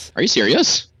 2010s. Are you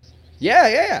serious?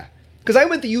 Yeah. Because I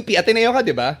went to UP, Ateneo ka,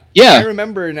 di ba? Yeah. I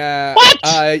remember na,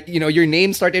 What? your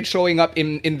name started showing up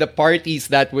in the parties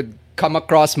that would come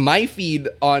across my feed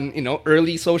on,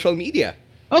 early social media.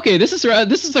 Okay, this is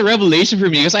a revelation for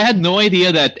me because I had no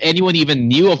idea that anyone even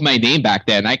knew of my name back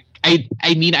then. I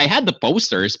mean I had the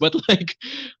posters, but like,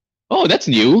 oh, that's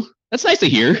new. That's nice to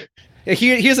hear.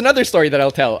 Here's another story that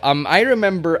I'll tell. I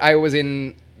remember I was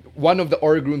in one of the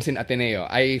org rooms in Ateneo.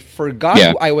 I forgot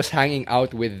Yeah. who I was hanging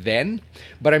out with then,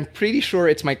 but I'm pretty sure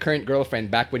it's my current girlfriend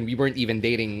back when we weren't even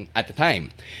dating at the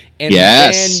time. And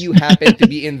Yes. then you happened to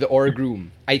be in the org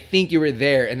room. I think you were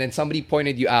there, and then somebody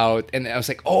pointed you out, and I was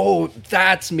like, oh,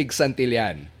 that's Mig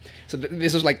Santillan. So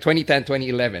this was like 2010,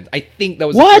 2011. I think that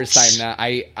was What? the first time na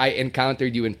I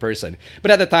encountered you in person.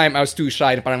 But at the time, I was too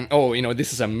shy. Parang, oh,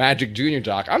 this is a Magic Junior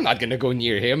jock. I'm not gonna go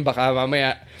near him. Baka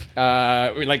mamaya,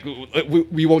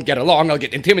 we won't get along. I'll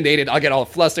get intimidated. I'll get all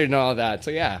flustered and all that.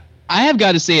 So yeah. I have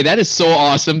got to say that is so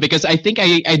awesome because I think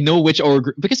I know which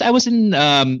org because I was in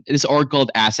this org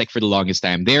called ASEC for the longest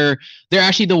time. They're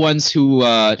actually the ones who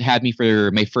had me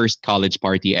for my first college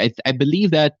party. I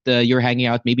believe that you're hanging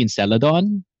out maybe in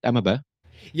Celadon. Tama ba?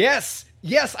 Yes.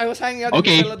 I was hanging out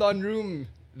Okay. in the Celadon room.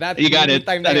 You got it.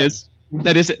 Time That na is.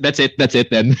 That's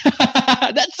it then.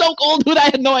 That's so cool, dude.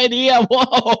 I had no idea.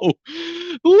 Whoa.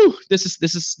 Ooh, this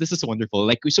is wonderful.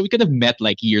 Like so we could have met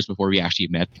like years before we actually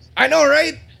met. I know,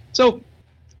 right? So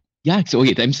yeah, so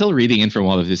wait, I'm still reading in from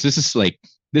all of this. This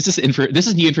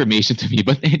is new information to me.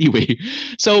 But anyway,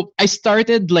 so I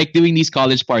started like doing these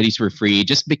college parties for free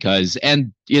just because,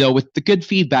 and with the good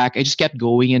feedback, I just kept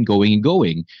going and going and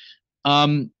going.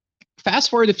 Fast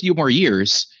forward a few more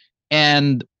years,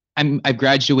 and I've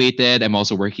graduated. I'm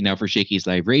also working now for Shakey's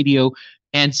Live Radio,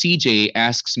 and CJ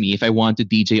asks me if I want to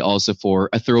DJ also for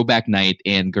a throwback night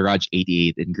in Garage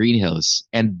 88 in Green Hills.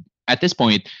 And at this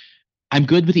point, I'm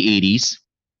good with the 80s,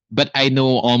 but I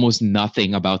know almost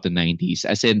nothing about the 90s.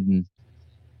 As in,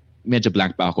 medyo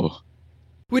blank pa ako.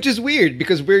 Which is weird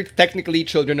because we're technically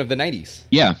children of the 90s.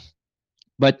 Yeah.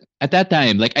 But at that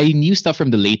time, like I knew stuff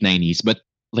from the late 90s, but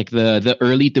like the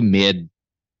early to mid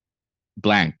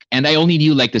blank. And I only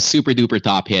knew like the super duper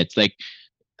top hits. Like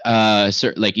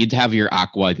like you'd have your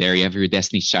Aqua there, you have your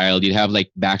Destiny's Child, you'd have like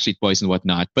Backstreet Boys and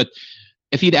whatnot. But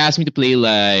if you'd ask me to play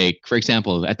like, for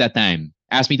example, at that time,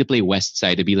 ask me to play West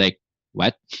Side, I'd be like,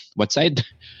 what? What side?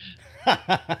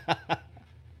 I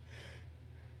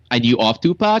knew off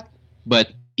Tupac,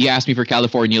 but you ask me for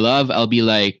California Love, I'll be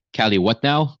like, Cali, what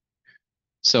now?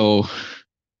 So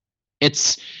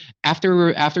it's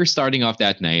after starting off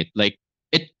that night, like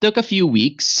it took a few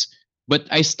weeks, but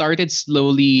I started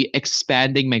slowly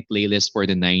expanding my playlist for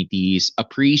the 90s,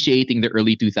 appreciating the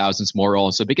early 2000s more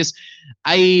also because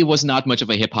I was not much of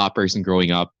a hip hop person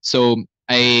growing up. So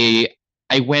I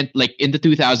went like in the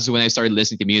 2000s when I started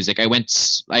listening to music, I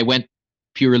went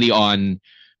purely on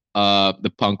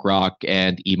the punk rock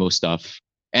and emo stuff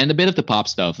and a bit of the pop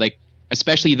stuff, like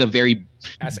especially the very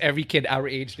As every kid our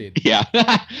age did. yeah.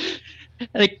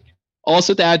 Like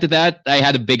also to add to that, I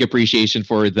had a big appreciation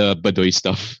for the Badoy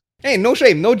stuff. Hey, no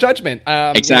shame, no judgment.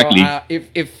 Exactly.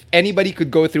 If anybody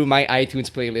could go through my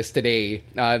iTunes playlist today,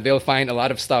 they'll find a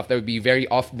lot of stuff that would be very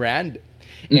off-brand.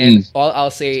 And all I'll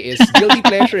say is guilty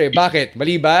pleasure. Eh. Bakit?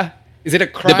 Mali ba? Is it a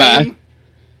crime? Diba?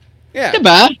 Yeah.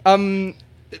 Diba?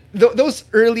 Those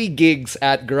early gigs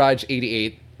at Garage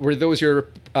 88, were those your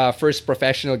first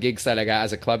professional gigs talaga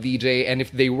as a club DJ? And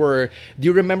if they were, do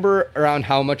you remember around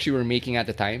how much you were making at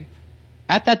the time?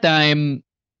 At that time,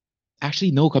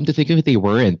 actually no, come to think of it, they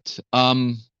weren't.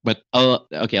 But I'll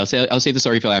say the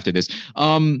story for after this.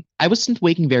 I wasn't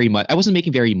making very much. I wasn't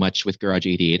making very much with Garage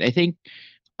 88. I think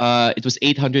it was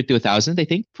 800 to 1,000, I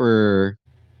think, per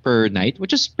night,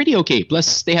 which is pretty okay.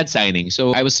 Plus, they had signing,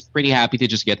 so I was pretty happy to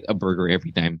just get a burger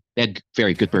every time. They had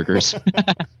very good burgers.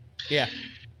 Yeah.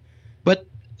 But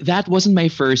that wasn't my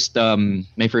first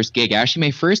gig. Actually,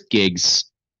 my first gigs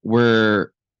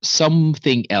were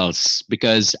something else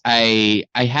because I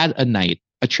had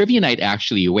a trivia night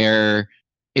actually, where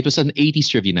it was an 80s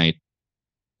trivia night.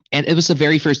 And it was the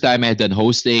very first time I had done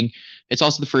hosting. It's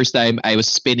also the first time I was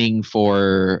spinning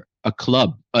for a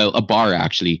club, a bar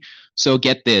actually. So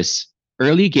get this,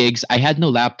 early gigs, I had no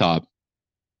laptop.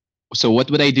 So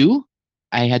what would I do?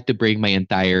 I had to bring my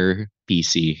entire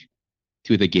PC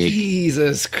to the gig.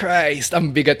 Jesus Christ,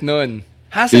 ang bigat nun.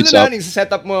 Hassle Dude, na lang sa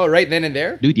setup mo right then and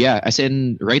there? Dude, yeah, as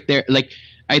in right there. Like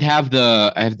I have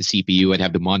the CPU, I'd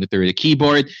have the monitor, the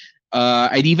keyboard.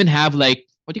 I'd even have like,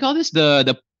 what do you call this?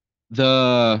 The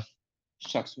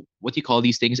shucks, what do you call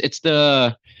these things? It's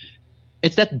that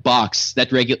box,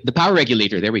 the power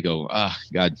regulator. There we go. Ah,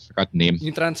 God, forgot the name.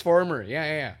 Yung transformer.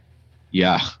 Yeah.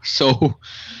 Yeah. So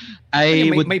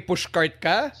Okay, I would, may push cart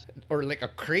ka? Or like a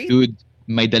crate? dude,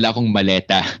 may dala kong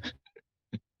maleta.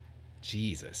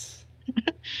 Jesus.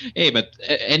 Hey, but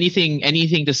anything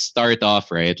to start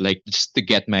off, right? Like just to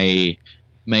get my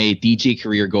DJ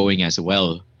career going as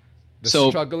well. The So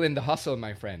struggle and the hustle,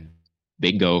 my friend.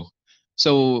 bingo.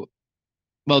 So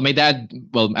well, my dad,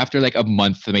 well, after like a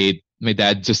month, my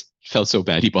dad just felt so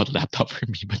bad. He bought a laptop for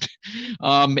me. But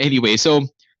anyway, so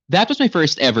that was my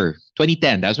first ever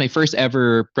 2010. That was my first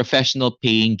ever professional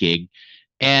paying gig,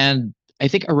 and I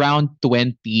think around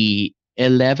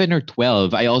 2011 or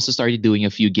 12, I also started doing a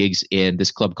few gigs in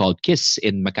this club called Kiss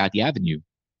in Makati Avenue.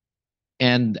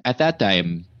 And at that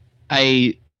time,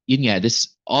 I, yeah, this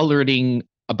all learning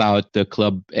about the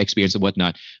club experience and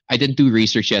whatnot. I didn't do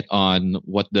research yet on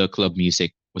what the club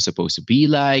music was supposed to be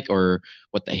like or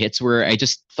what the hits were. I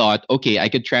just thought, okay, I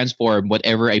could transform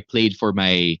whatever I played for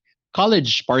my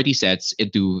college party sets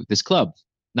into this club,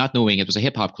 not knowing it was a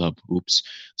hip hop club. Oops.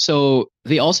 So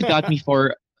they also got me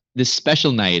for this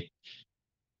special night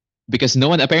because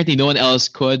apparently no one else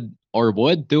could or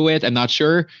would do it. I'm not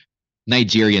sure.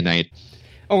 Nigeria night.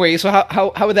 Okay, so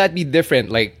how would that be different?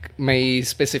 Like, may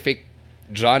specific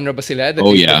genre ba sila that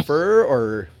Oh you yeah. prefer?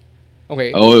 Or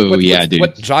okay, Oh yeah, dude.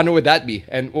 what genre would that be?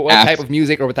 And what type Af- of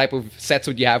music or what type of sets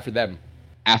would you have for them?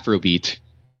 Afrobeat,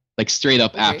 like straight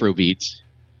up Okay, Afrobeat,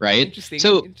 right? interesting,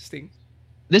 So interesting.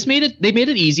 they made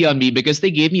it easy on me because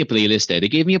they gave me a playlist. They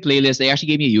gave me a playlist. They actually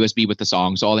gave me a USB with the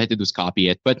song, so all I had to do was copy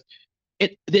it. But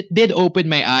it did open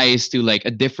my eyes to like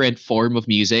a different form of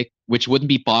music, which wouldn't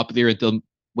be popular until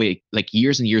wait like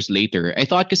years and years later. I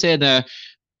thought kasi the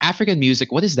African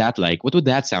music, what is that like? What would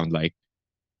that sound like?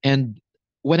 And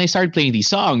when I started playing these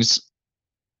songs,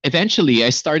 eventually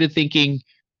I started thinking,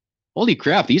 holy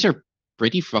crap, these are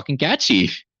pretty fucking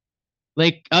catchy.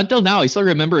 Like until now, I still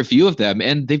remember a few of them,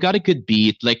 and they've got a good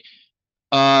beat. Like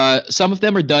some of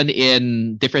them are done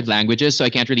in different languages, so I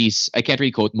can't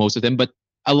really quote most of them, but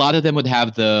a lot of them would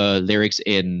have the lyrics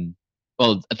in,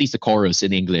 well, at least the chorus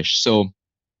in English. So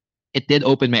it did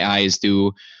open my eyes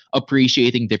to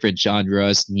appreciating different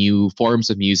genres, new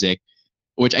forms of music,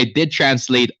 which I did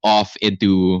translate off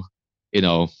into,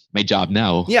 my job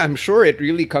now. Yeah, I'm sure it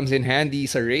really comes in handy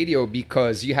sa radio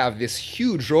because you have this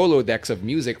huge Rolodex of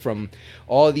music from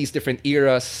all these different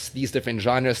eras, these different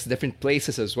genres, different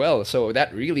places as well. So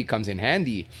that really comes in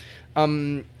handy.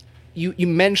 Um, you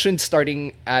mentioned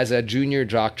starting as a junior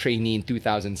jock trainee in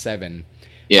 2007. How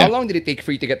Yeah. long did it take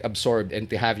for you to get absorbed and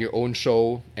to have your own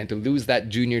show and to lose that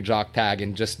junior jock tag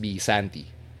and just be Santi?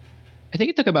 I think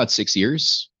it took about 6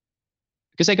 years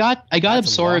because I got That's a long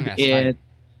absorbed ass time. in.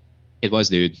 It was,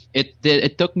 dude.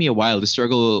 It took me a while. The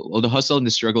struggle, well, the hustle and the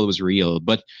struggle was real.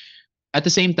 But at the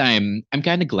same time, I'm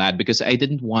kind of glad because I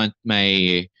didn't want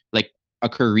my like a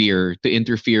career to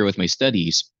interfere with my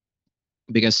studies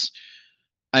because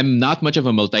I'm not much of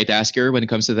a multitasker when it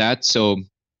comes to that. So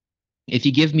if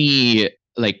you give me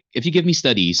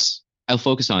studies, I'll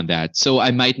focus on that. So I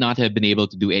might not have been able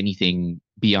to do anything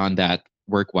beyond that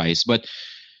work wise. But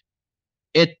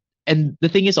it and the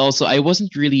thing is also I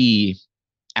wasn't really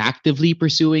actively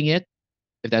pursuing it,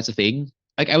 if that's a thing.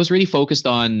 Like I was really focused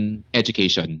on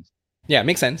education. Yeah,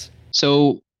 makes sense.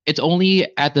 So it's only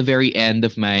at the very end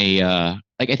of my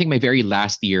like I think my very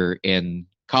last year in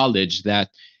college that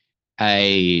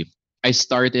I I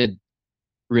started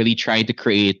really trying to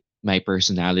create my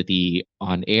personality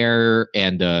on air,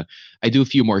 and I do a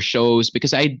few more shows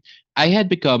because I had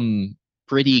become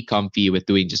pretty comfy with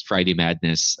doing just Friday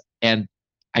Madness, and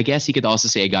I guess you could also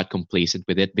say I got complacent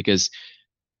with it because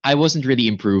I wasn't really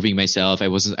improving myself. I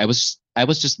was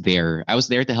just there. I was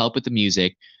there to help with the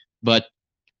music, but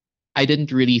I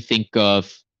didn't really think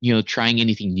of, trying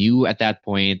anything new at that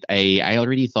point. I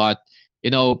already thought, you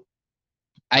know,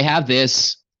 I have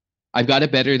this. I've got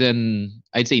it better than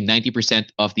I'd say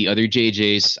 90% of the other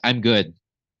JJs. I'm good.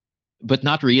 But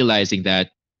not realizing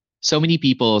that so many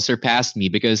people surpassed me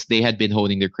because they had been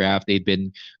honing their craft. They'd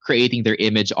been creating their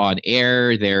image on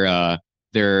air.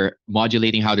 They're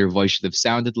modulating how their voice should have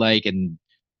sounded like, and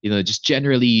just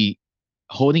generally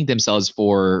honing themselves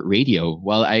for radio.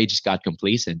 While I just got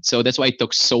complacent. So that's why it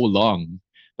took so long.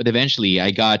 But eventually,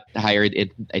 I got hired in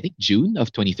I think June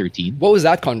of 2013. What was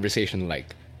that conversation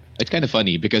like? It's kind of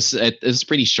funny because it's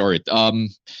pretty short.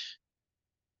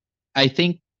 I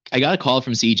think I got a call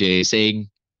from CJ saying,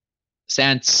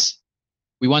 "Sans,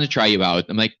 we want to try you out."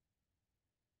 I'm like,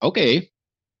 "Okay."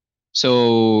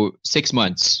 So 6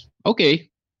 months. Okay.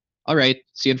 All right.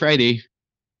 See you on Friday.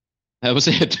 That was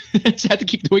it. I just had to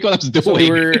keep doing what I was So you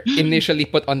doing. were initially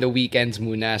put on the weekends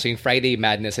muna. So yung Friday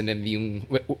Madness and then yung,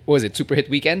 what was it, Super Hit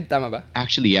Weekend? Tama ba?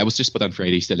 Actually, I was just put on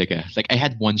Fridays talaga. Like I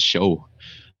had one show,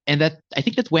 and that I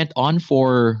think that went on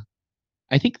for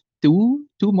I think two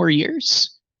more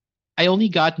years. I only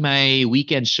got my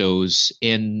weekend shows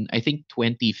in I think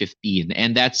 2015,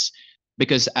 and that's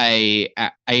because I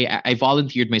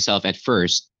volunteered myself at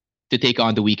first to take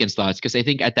on the weekend slots because I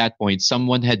think at that point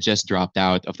someone had just dropped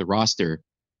out of the roster.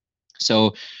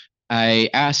 So I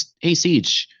asked, "Hey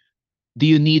Siege, do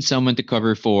you need someone to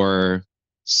cover for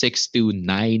 6 to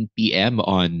 9 p.m.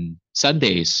 on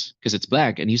Sundays because it's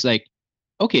blank?" And he's like,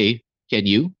 "Okay, can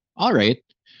you? All right."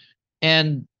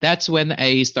 And that's when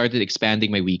I started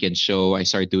expanding my weekend show. I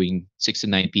started doing 6 to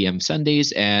 9 p.m.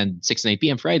 Sundays and 6 to 9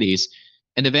 p.m. Fridays.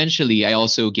 And eventually, I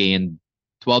also gained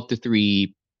 12 to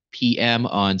 3 p.m.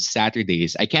 on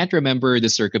Saturdays. I can't remember the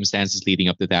circumstances leading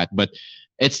up to that, but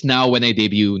it's now when I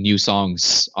debut new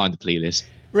songs on the playlist.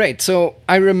 Right. So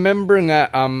I remember nga,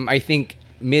 I think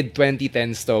mid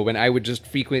 2010s though, when I would just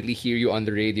frequently hear you on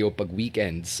the radio pag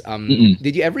weekends. Mm-mm.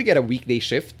 Did you ever get a weekday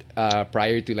shift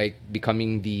prior to like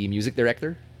becoming the music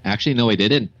director? Actually, no, I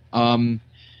didn't.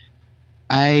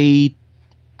 I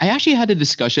I actually had a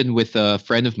discussion with a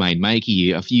friend of mine,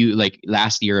 Mikey, a few like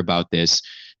last year about this,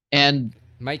 and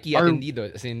Mikey our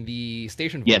Atendido, as in the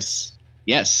station voice. yes,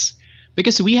 yes,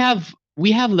 because we have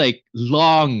like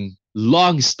long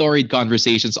storied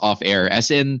conversations off air,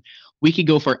 as in we could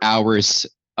go for hours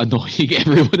annoying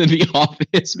everyone in the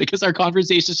office because our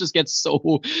conversations just get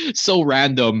so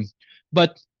random.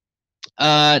 But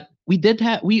we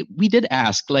did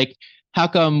ask like how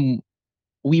come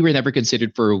we were never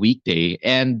considered for a weekday,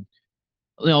 and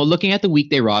looking at the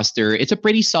weekday roster, it's a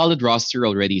pretty solid roster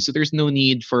already, so there's no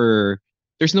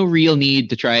real need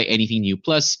to try anything new.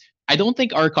 Plus, I don't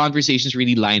think our conversations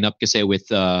really line up kasi with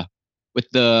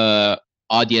the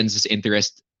audience's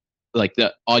interest, like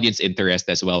the audience interest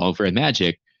as well over in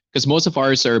Magic, because most of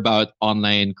ours are about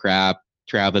online crap,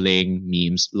 traveling,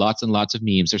 memes, lots and lots of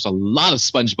memes. There's a lot of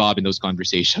SpongeBob in those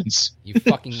conversations. You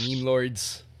fucking meme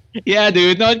lords. Yeah,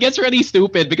 dude. No, it gets really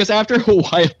stupid because after a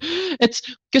while, it's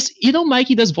because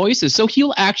Mikey does voices, so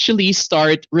he'll actually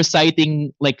start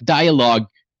reciting like dialogue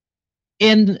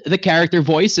in the character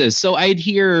voices. So I'd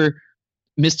hear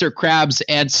Mr. Krabs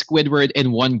and Squidward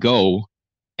in one go,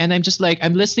 and I'm just like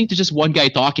I'm listening to just one guy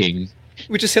talking.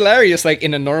 Which is hilarious, like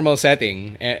in a normal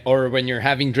setting, or when you're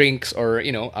having drinks, or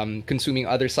consuming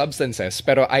other substances.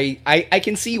 Pero I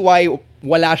can see why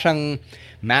wala siyang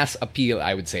mass appeal.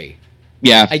 I would say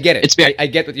Yeah, I get it. it's very I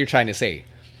get what you're trying to say.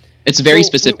 it's very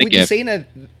So specific. would you Yeah. say that?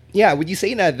 Yeah, would you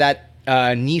say that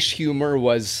niche humor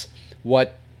was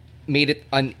what made it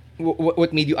what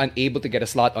made you unable to get a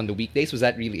slot on the weekdays? Was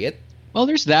that really it? Well,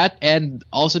 there's that, and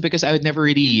also because I'd never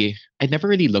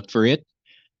really looked for it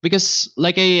because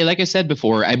like I said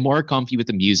before, I'm more comfy with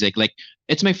the music. Like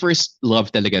it's my first love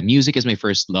talaga. Music is my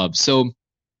first love. So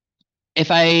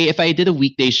if I did a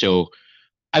weekday show,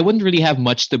 I wouldn't really have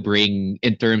much to bring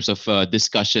in terms of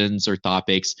discussions or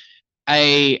topics.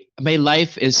 My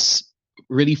life is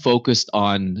really focused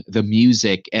on the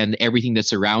music and everything that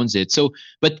surrounds it. So,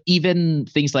 but even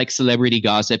things like celebrity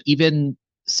gossip, even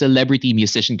celebrity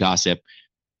musician gossip,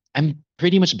 I'm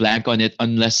pretty much blank on it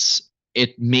unless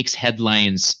it makes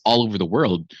headlines all over the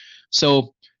world.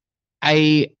 So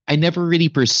I never really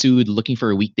pursued looking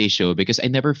for a weekday show because I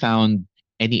never found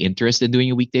any interest in doing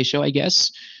a weekday show, I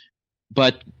guess.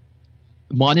 But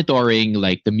monitoring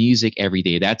like the music every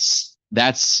day, that's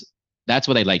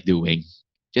what I like doing.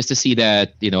 Just to see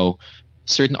that,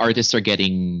 certain artists are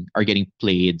getting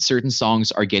played, certain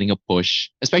songs are getting a push,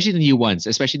 especially the new ones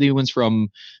from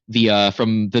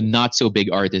the not so big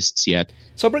artists yet.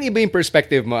 Sobrang iba yung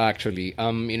perspective mo actually.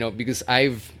 Because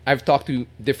I've talked to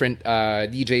different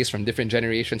DJs from different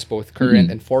generations, both current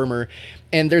Mm-mm. and former,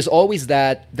 and there's always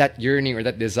that yearning or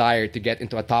that desire to get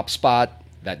into a top spot,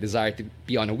 that desire to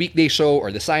be on a weekday show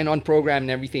or the sign-on program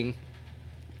and everything.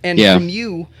 And Yeah. from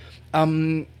you,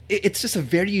 it's just a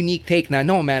very unique take na,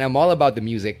 no man, I'm all about the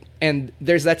music. And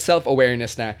there's that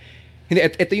self-awareness na, hindi,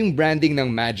 ito yung branding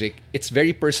ng Magic. It's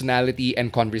very personality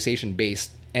and conversation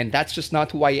based. And that's just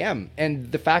not who I am.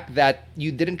 And the fact that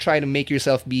you didn't try to make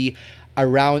yourself be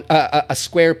around a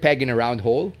square peg in a round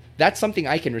hole, that's something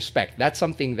I can respect. That's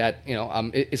something that,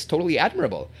 is totally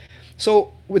admirable.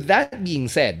 So with that being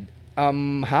said,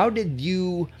 how did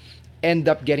you end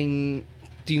up getting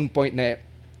to yung point na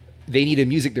they need a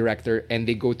music director and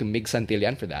they go to Mig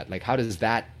Santillan for that? Like, how does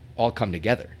that all come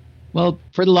together? Well,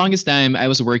 for the longest time, I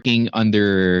was working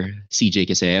under CJ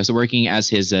kasi. I was working as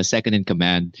his second in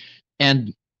command.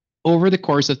 And over the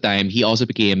course of time, he also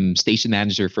became station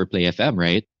manager for Play FM,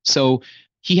 right? So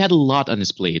he had a lot on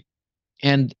his plate.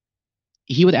 And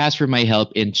he would ask for my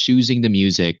help in choosing the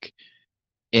music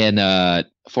in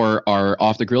for our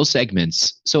off the grill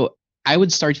segments. So I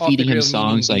would start Off the feeding him grill, meaning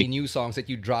songs the like new songs that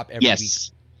you drop every week.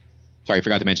 yes. Sorry, I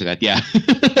forgot to mention that. Yeah.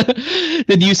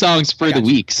 The new songs I for the got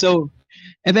you. week. So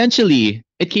eventually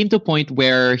it came to a point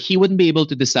where he wouldn't be able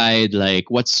to decide like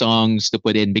what songs to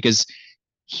put in because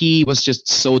he was just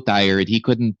so tired. He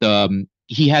couldn't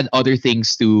he had other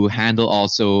things to handle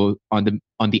also on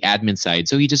the admin side.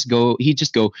 So he just go,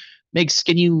 Megs,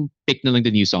 can you pick the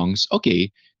new songs?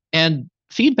 Okay. And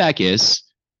feedback is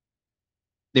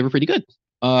they were pretty good.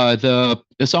 The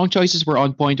song choices were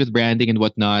on point with branding and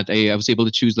whatnot. I was able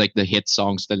to choose like the hit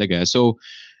songs talaga. So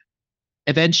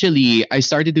eventually I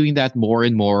started doing that more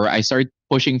and more. I started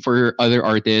pushing for other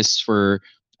artists, for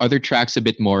other tracks a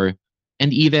bit more,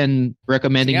 and even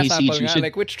recommending, Sige, hey sample Siege, you nga, should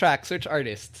like which tracks, which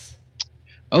artists?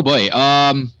 oh boy.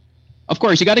 Of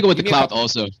course you gotta go with the Give me a clout couple.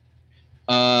 also.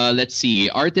 Let's see.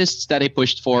 Artists that I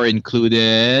pushed for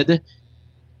included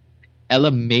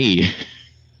Ella May.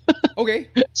 Okay.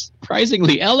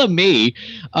 Surprisingly, Ella May.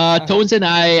 Tones and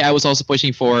I was also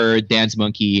pushing for Dance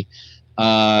Monkey.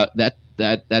 That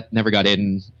never got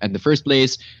in the first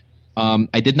place.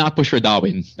 I did not push for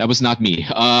Darwin. That was not me.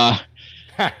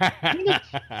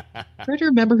 Try to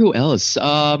remember who else.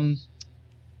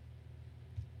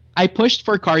 I pushed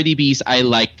for Cardi B's I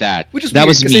Like That. Which is That weird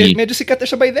was kasi me. medyo sikat na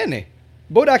siya by then eh.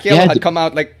 Bodak Yellow Yeah, had come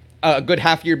out like a good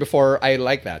half year before I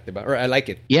Like That, diba? Or I Like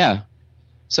It. yeah.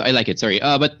 So I like it. Sorry.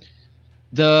 But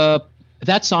the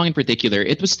that song in particular,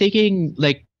 it was taking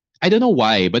like I don't know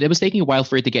why, but it was taking a while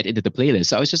for it to get into the playlist.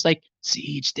 So I was just like,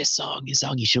 Siege, this song,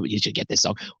 you should get this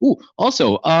song. Ooh,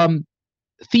 also,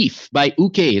 Thief by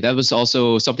UK. That was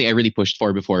also something I really pushed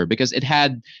for before because it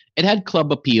had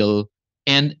club appeal,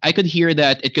 and I could hear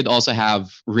that it could also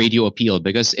have radio appeal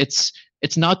because it's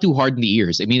not too hard in the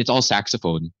ears. I mean, it's all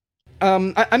saxophone.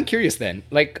 I'm curious then.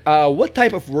 Like, what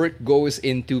type of work goes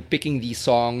into picking these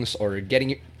songs or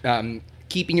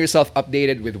keeping yourself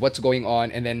updated with what's going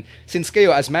on? And then, since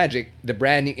kayo as Magic, the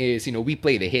branding is, we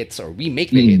play the hits or we make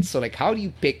the Mm. hits. So, like, how do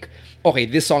you pick, okay,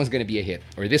 this song's gonna be a hit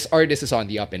or this artist is on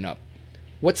the up and up?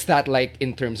 What's that like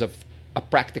in terms of a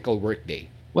practical work day?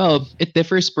 Well, it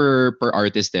differs per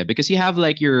artist there because you have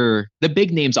like the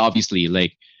big names obviously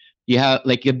like you have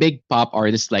like a big pop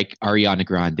artists like Ariana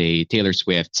Grande, Taylor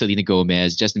Swift, Selena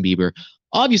Gomez, Justin Bieber.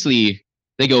 Obviously,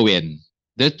 they go in.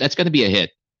 That's going to be a hit.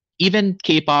 Even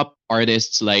K-pop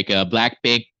artists like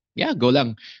Blackpink, yeah, go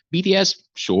lang. BTS,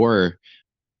 sure.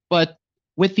 But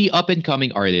with the up and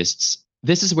coming artists,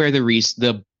 this is where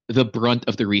the brunt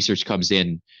of the research comes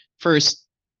in. First,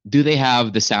 do they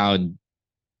have the sound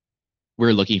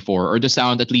we're looking for, or the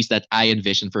sound at least that I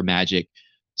envision for Magic?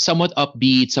 Somewhat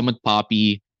upbeat, somewhat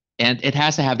poppy, and it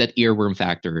has to have that earworm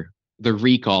factor, the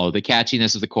recall, the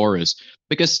catchiness of the chorus.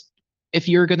 Because if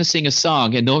you're gonna sing a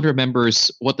song and no one remembers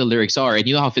what the lyrics are, and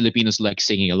you know how Filipinos like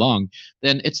singing along,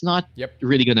 then it's not Yep.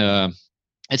 really gonna.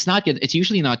 It's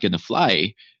usually not gonna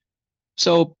fly.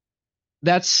 So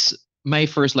that's my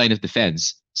first line of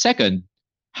defense. Second,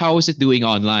 how is it doing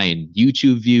online?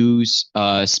 YouTube views,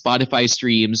 Spotify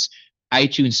streams,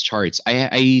 iTunes charts.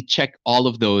 I check all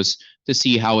of those to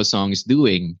see how a song is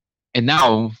doing. And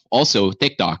now also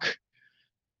TikTok.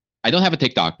 I don't have a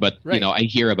TikTok, but Right. I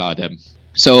hear about them.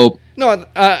 So No,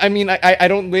 I mean, I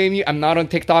don't blame you. I'm not on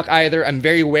TikTok either. I'm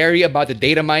very wary about the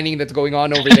data mining that's going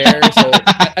on over there. So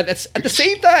at the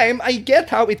same time, I get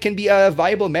how it can be a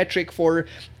viable metric for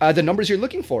the numbers you're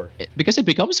looking for. because it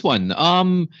becomes one.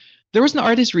 There was an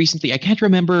artist recently. I can't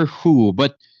remember who,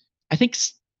 but I think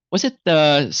was it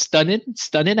the Stunnin?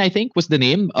 Stunnin, I think was the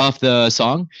name of the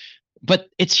song. But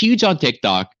it's huge on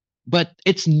TikTok, but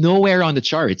it's nowhere on the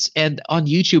charts. And on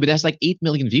YouTube, it has like 8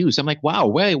 million views. I'm like, wow,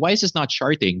 why is this not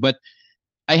charting? But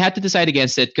I had to decide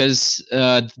against it because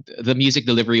the music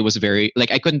delivery was very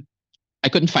like I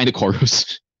couldn't find a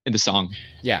chorus in the song.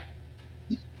 Yeah,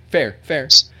 fair, fair.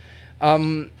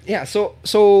 Yeah.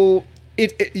 So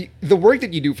the work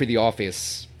that you do for the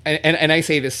office, and I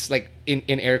say this like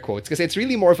in air quotes because it's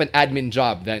really more of an admin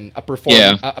job than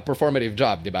Yeah. a performative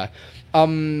job, diba?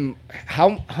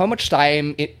 How much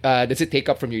time does it take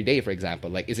up from your day, for example?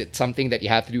 Like, is it something that you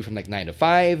have to do from like 9 to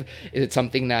 5? Is it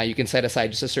something that you can set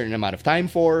aside just a certain amount of time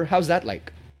for? How's that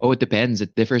like? Oh, it depends.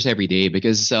 It differs every day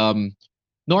because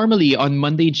normally on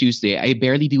Monday and Tuesday I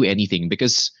barely do anything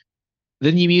because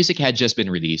the new music had just been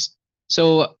released.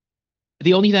 So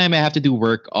the only time I have to do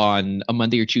work on a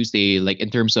Monday or Tuesday, like in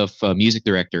terms of music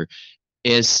director,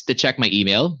 is to check my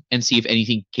email and see if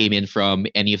anything came in from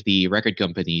any of the record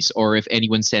companies or if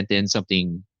anyone sent in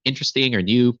something interesting or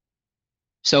new.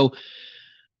 So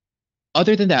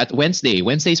other than that,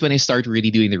 Wednesday's when I start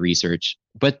really doing the research,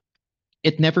 but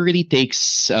it never really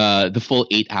takes the full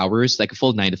 8 hours, like a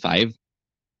full 9 to 5,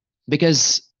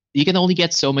 because you can only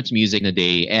get so much music in a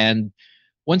day, and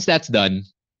once that's done,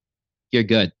 you're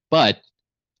good. But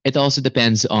it also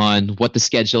depends on what the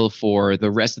schedule for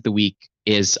the rest of the week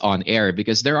is on air,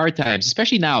 because there are times,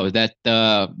 especially now that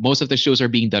most of the shows are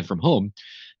being done from home,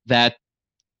 that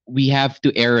we have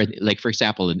to air, like for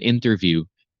example, an interview.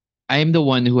 I'm the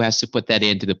one who has to put that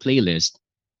into the playlist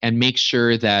and make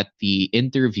sure that the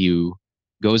interview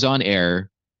goes on air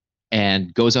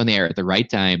and goes on air at the right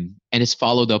time and is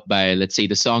followed up by, let's say,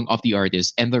 the song of the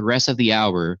artist, and the rest of the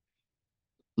hour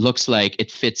looks like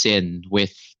it fits in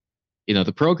with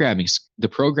the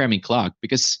programming clock.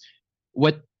 Because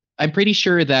what I'm pretty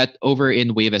sure that over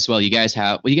in Wave as well, you guys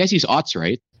use aughts,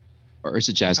 right? Or is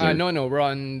it Jazzler? No, we're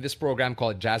on this program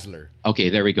called Jazzler. Okay,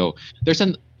 there we go.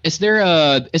 Is there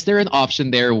an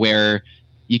option there where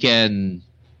you can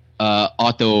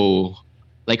auto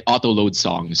load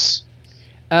songs?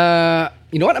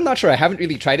 You know what? I'm not sure. I haven't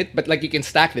really tried it, but like you can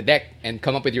stack the deck and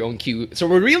come up with your own cue. So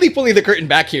we're really pulling the curtain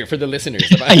back here for the listeners.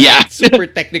 Yeah. Super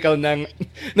technical ng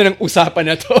usapan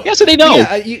na to. Yeah, so they know.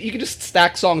 Yeah, you can just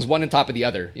stack songs one on top of the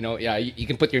other. Yeah, you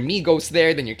can put your Migos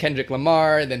there, then your Kendrick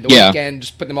Lamar, then The Weeknd.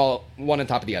 Just put them all one on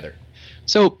top of the other.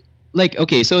 So, like,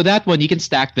 okay, so that one you can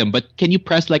stack them, but can you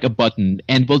press like a button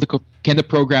and can the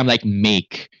program like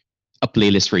make a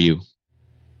playlist for you,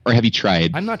 or have you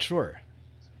tried? I'm not sure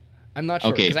because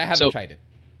Okay, I haven't tried it.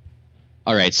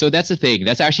 All right, so that's the thing.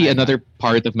 That's actually another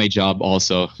part of my job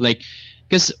also. Like,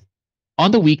 because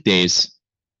on the weekdays,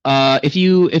 if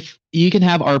you can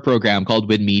have our program called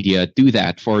Win Media do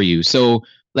that for you. So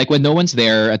like when no one's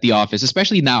there at the office,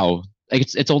 especially now, like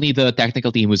it's only the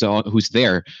technical team who's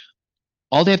there.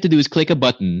 All they have to do is click a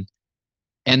button,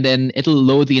 and then it'll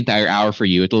load the entire hour for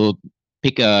you. It'll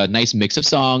pick a nice mix of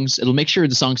songs. It'll make sure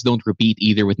the songs don't repeat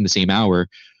either within the same hour,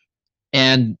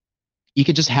 and you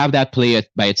can just have that play it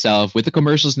by itself with the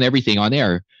commercials and everything on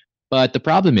air. But the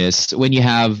problem is when you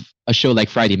have a show like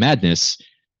Friday Madness,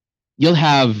 you'll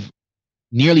have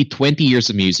nearly 20 years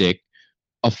of music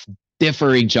of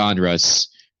differing genres.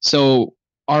 So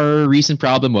our recent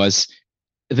problem was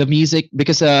the music,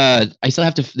 because I still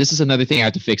have to. This is another thing I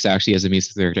have to fix actually as a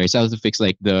music director. I still have to fix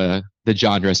like the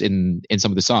genres in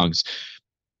some of the songs.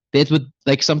 It would,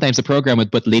 like, sometimes the program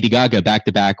would put Lady Gaga back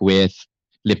to back with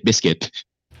Limp Bizkit.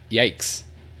 Yikes!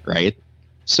 Right.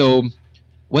 So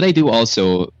what I do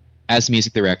also as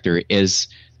music director is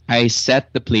I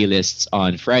set the playlists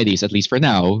on Fridays, at least for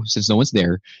now, since no one's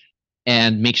there,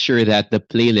 and make sure that the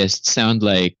playlists sound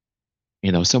like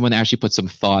someone actually put some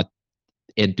thought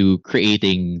into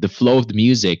creating the flow of the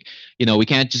music. We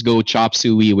can't just go chop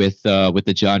suey with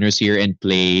the genres here and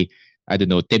play, I don't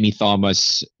know, Timmy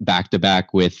Thomas back to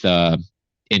back with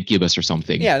Incubus or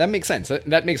something. Yeah, that makes sense.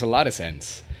 That makes a lot of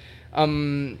sense.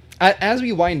 As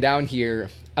we wind down here,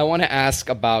 I want to ask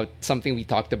about something we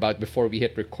talked about before we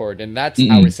hit record, and that's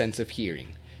our sense of hearing.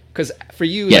 Because for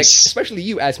you, Yes. like especially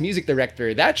you as music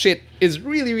director, that shit is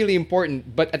really, really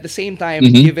important. But at the same time,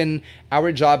 given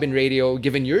our job in radio,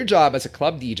 given your job as a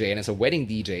club DJ and as a wedding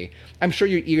DJ, I'm sure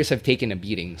your ears have taken a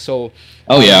beating. So,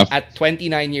 yeah. at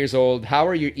 29 years old, how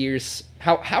are your ears?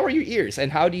 How are your ears,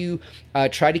 and how do you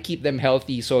try to keep them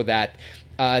healthy so that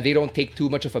they don't take too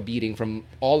much of a beating from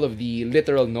all of the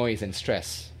literal noise and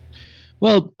stress?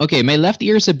 Well, okay, my left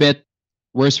ear is a bit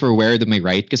worse for wear than my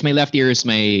right, because my left ear is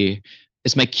my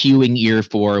cueing ear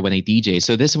for when I DJ.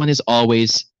 So this one is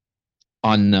always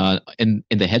on in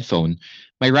the headphone.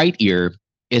 My right ear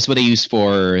is what I use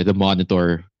for the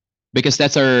monitor, because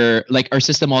that's our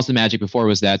system also magic before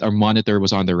was that our monitor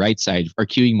was on the right side, our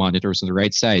cueing monitor was on the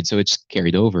right side, so it's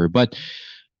carried over. But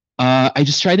I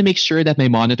just try to make sure that my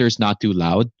monitor is not too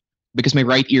loud, because my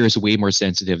right ear is way more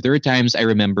sensitive. There are times I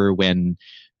remember when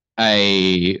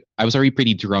I was already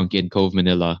pretty drunk in Cove,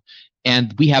 Manila,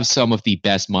 and we have some of the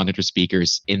best monitor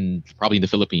speakers in probably in the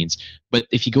Philippines. But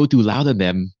if you go too loud on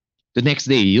them, the next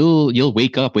day you'll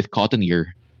wake up with cotton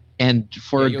ear, and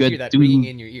for You'll a good hear that ringing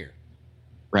in your ear.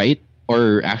 right?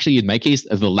 Or actually, in my case,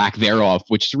 the lack thereof,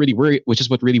 which is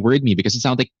what really worried me, because it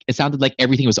sounded like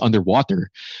everything was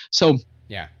underwater. So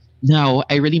Yeah. now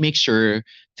I really make sure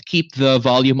to keep the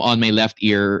volume on my left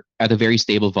ear at a very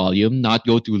stable volume, not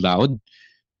go too loud,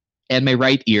 and my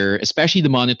right ear, especially the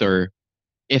monitor,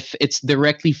 if it's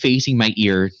directly facing my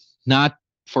ear, not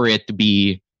for it to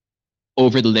be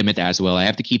over the limit as well. I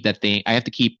have to keep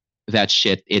that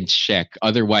shit in check.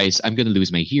 Otherwise, I'm going to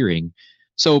lose my hearing.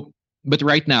 So, but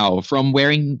right now, from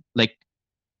wearing like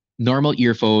normal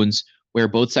earphones where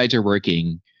both sides are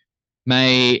working,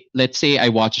 My let's say I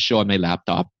watch a show on my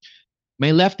laptop.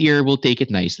 My left ear will take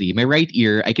it nicely. My right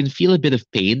ear, I can feel a bit of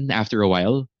pain after a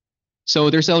while. So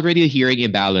there's already a hearing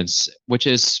imbalance, which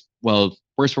is well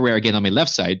worse for wear again on my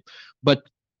left side. But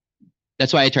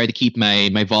that's why I try to keep my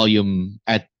volume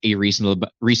at a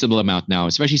reasonable amount now,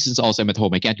 especially since also I'm at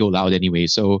home. I can't go loud anyway.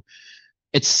 So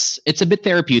it's a bit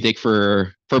therapeutic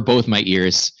for both my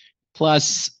ears.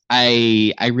 Plus,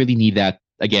 I really need that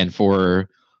again for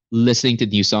listening to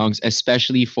new songs,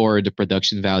 especially for the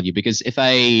production value. Because if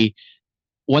I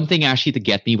one thing actually to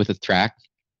get me with a track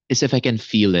is if I can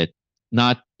feel it,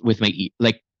 not with my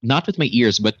like not with my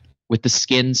ears, but with the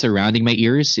skin surrounding my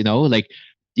ears. You know, like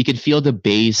you can feel the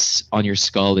bass on your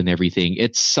skull and everything.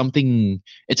 It's something.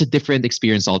 It's a different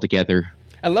experience altogether.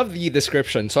 I love the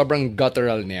description. Sobrang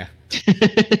guttural niya.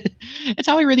 It's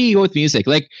how I really go with music.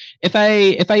 Like if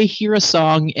I hear a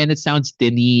song and it sounds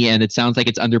tinny and it sounds like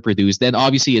it's underproduced, then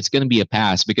obviously it's gonna be a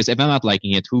pass because if I'm not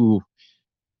liking it, who's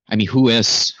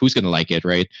gonna like it,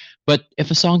 right? But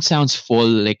if a song sounds full,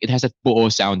 like it has a buo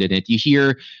sound in it, you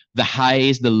hear the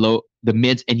highs, the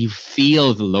mids, and you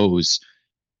feel the lows.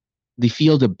 They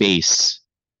feel the bass.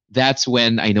 That's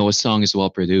when I know a song is well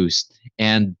produced.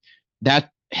 And that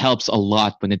helps a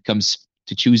lot when it comes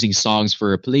to choosing songs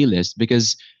for a playlist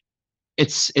because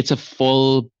it's a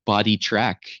full body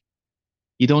track.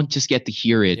 You don't just get to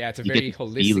hear it. Yeah, it's a You get very to feel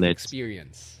holistic it.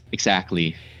 experience.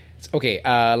 Exactly. Okay,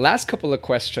 last couple of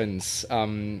questions.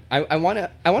 I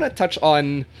wanna touch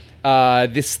on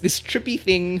this trippy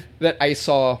thing that I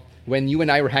saw when you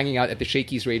and I were hanging out at the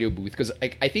Shakey's radio booth because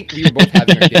I think we were both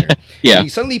having our dinner. Yeah. And you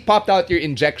suddenly popped out your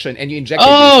injection and you injected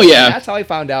Oh yourself. yeah. And that's how I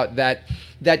found out that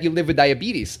you live with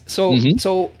diabetes. So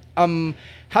Mhm.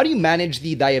 how do you manage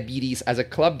the diabetes as a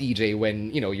club DJ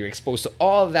when you're exposed to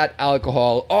all that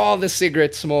alcohol, all the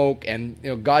cigarette smoke, and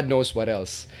God knows what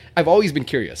else? I've always been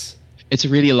curious. It's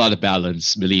really a lot of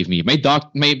balance, believe me. My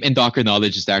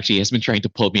endocrinologist actually has been trying to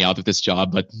pull me out of this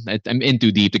job, but I'm in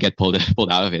too deep to get pulled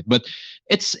out of it. But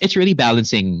it's really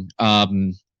balancing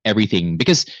everything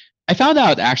because I found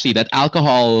out actually that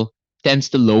alcohol tends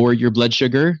to lower your blood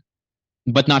sugar,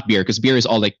 but not beer because beer is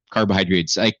all like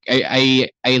carbohydrates. I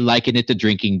liken it to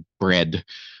drinking bread,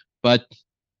 but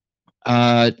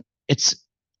uh, it's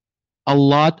a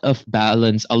lot of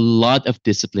balance, a lot of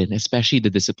discipline, especially the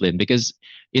discipline because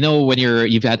when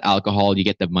you've had alcohol, you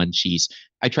get the munchies.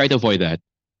 I try to avoid that.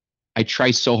 I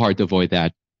try so hard to avoid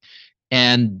that,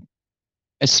 and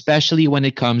especially when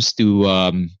it comes to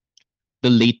the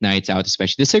late nights out,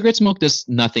 especially the cigarette smoke does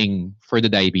nothing for the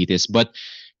diabetes, but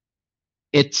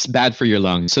it's bad for your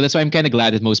lungs. So that's why I'm kind of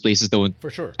glad that most places don't For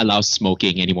sure. allow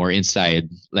smoking anymore inside,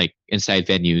 like inside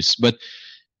venues. But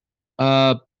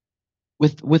uh,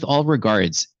 with all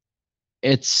regards,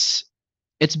 it's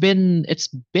it's been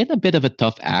a bit of a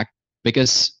tough act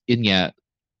because in yeah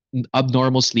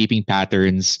abnormal sleeping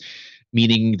patterns,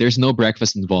 meaning there's no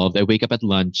breakfast involved. I wake up at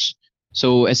lunch,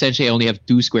 so essentially I only have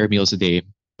 2 square meals a day.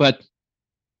 But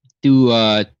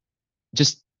to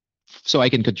just so I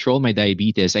can control my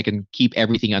diabetes, I can keep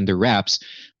everything under wraps.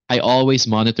 I always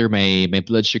monitor my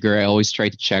blood sugar. I always try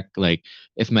to check like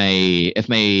if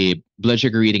my blood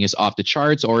sugar reading is off the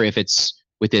charts or if it's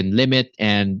within limit.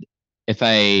 And if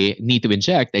I need to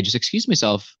inject, I just excuse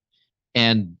myself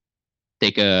and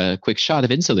take a quick shot of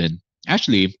insulin.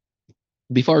 Actually,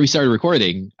 before we started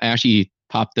recording, I actually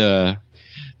popped the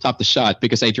shot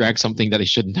because I drank something that I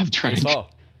shouldn't have I drank. saw.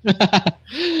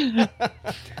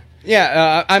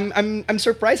 Yeah, I'm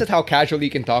surprised at how casually you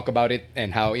can talk about it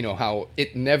and how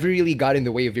it never really got in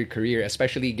the way of your career,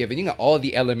 especially given all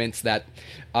the elements that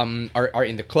are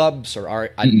in the clubs or are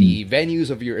at the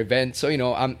venues of your event. So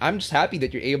I'm just happy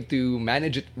that you're able to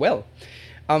manage it well.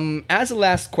 As a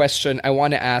last question, I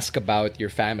want to ask about your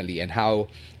family and how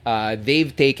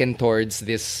they've taken towards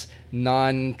this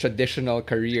non-traditional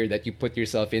career that you put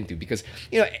yourself into because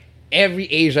every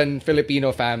Asian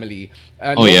Filipino family,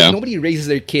 Oh yeah. nobody raises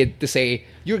their kid to say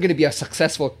you're going to be a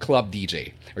successful club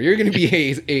DJ or you're going to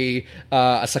be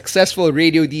a successful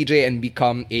radio DJ and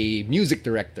become a music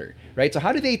director, right? So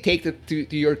how do they take it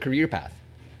to your career path?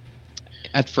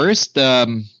 At first,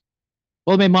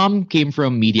 well, my mom came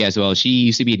from media as well. She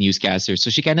used to be a newscaster, so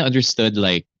she kind of understood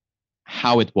like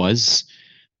how it was.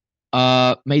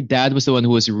 My dad was the one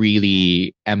who was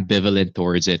really ambivalent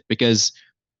towards it because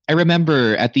I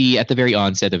remember at the very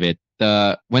onset of it,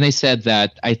 when I said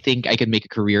that I think I can make a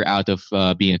career out of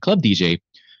being a club DJ,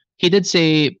 he did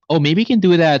say, "Oh, maybe you can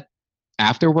do that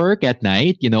after work at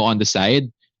night, on the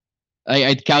side."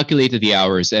 I calculated the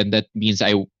hours, and that means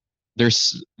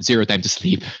there's zero time to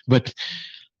sleep. But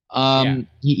Yeah.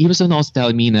 he was the one also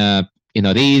telling me na,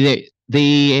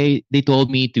 they told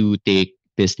me to take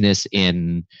business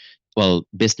in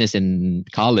business in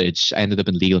college. I ended up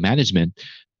in legal management.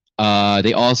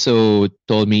 They also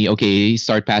told me, okay,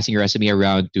 start passing your resume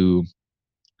around to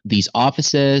these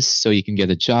offices so you can get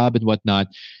a job and whatnot,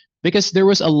 because there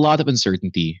was a lot of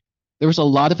uncertainty. There was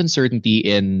a lot of uncertainty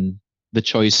in the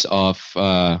choice of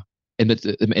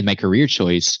in my career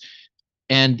choice,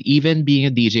 and even being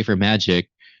a DJ for Magic,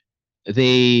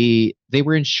 they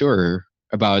weren't sure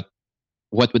about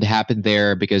what would happen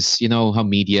there, because you know how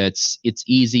media, it's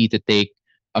easy to take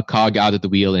a cog out of the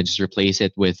wheel and just replace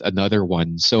it with another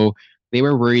one. So they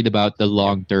were worried about the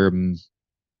long term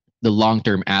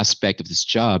aspect of this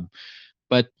job.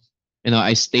 But you know,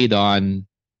 I stayed on.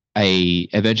 I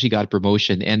eventually got a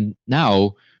promotion, and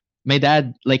now my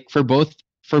dad, like for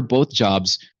both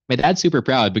jobs, my dad's super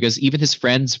proud because even his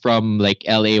friends from like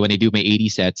LA, when I do my 80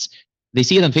 sets, they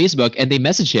see it on Facebook and they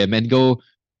message him and go,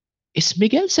 "Is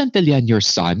Miguel Santillan your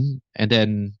son?" And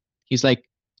then he's like,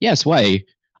 "Yes, why?"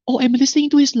 "Oh, I'm listening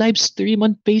to his live stream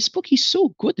on Facebook. He's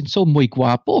so good and so muy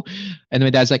guapo." And my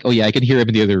dad's like, "Oh yeah, I can hear him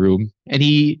in the other room." And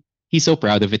he's so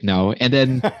proud of it now. And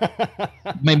then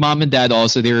my mom and dad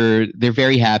also, they're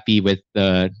very happy with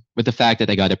the fact that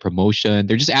I got a promotion.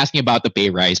 They're just asking about the pay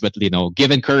rise, but you know,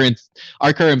 given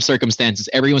our current circumstances,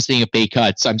 everyone's taking a pay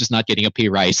cut, so I'm just not getting a pay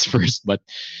rise first. But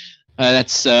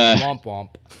that's Womp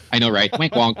womp. I know, right?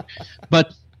 Wink wonk.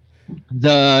 But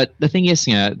the thing is,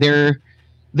 yeah,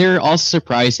 they're also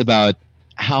surprised about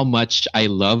how much I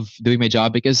love doing my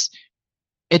job, because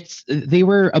they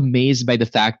were amazed by the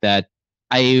fact that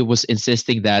I was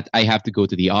insisting that I have to go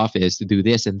to the office to do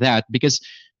this and that. Because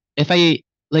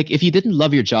if you didn't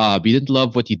love your job, you didn't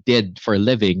love what you did for a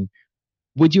living,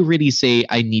 would you really say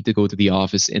I need to go to the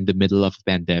office in the middle of a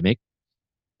pandemic?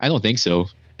 I don't think so.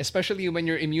 Especially when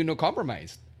you're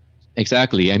immunocompromised.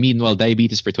 Exactly. I mean, well,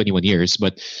 diabetes for 21 years,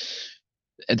 but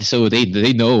so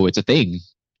they know it's a thing.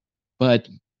 But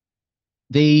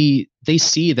they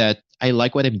see that I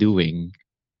like what I'm doing.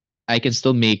 I can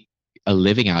still make a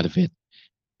living out of it.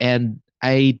 And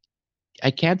I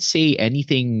can't say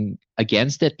anything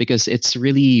against it, because it's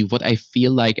really what I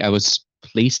feel like I was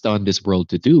placed on this world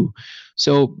to do.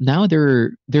 So now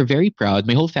they're very proud.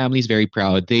 My whole family is very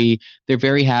proud. They're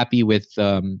very happy with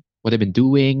what I've been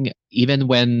doing. Even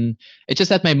when it's just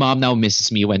that my mom now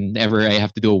misses me whenever I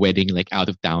have to do a wedding like out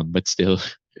of town, but still.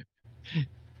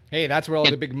 Hey, that's where all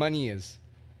the big money is.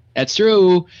 That's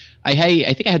true. I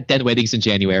think I had 10 weddings in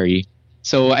January.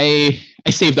 So I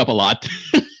saved up a lot.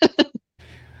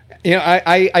 You know,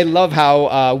 I love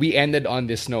how we ended on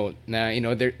this note. You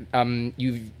know,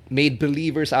 you've made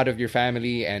believers out of your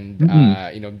family, and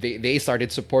you know, they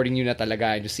started supporting you na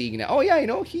talaga, and just seeing that, oh yeah, you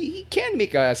know, he can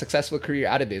make a successful career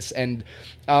out of this. And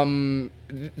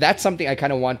that's something I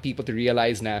kind of want people to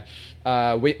realize na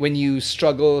when you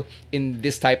struggle in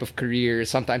this type of career,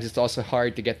 sometimes it's also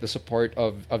hard to get the support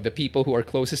of the people who are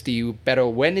closest to you. Pero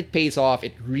when it pays off,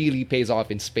 it really pays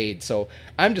off in spades. So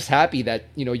I'm just happy that,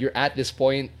 you know, you're at this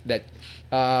point that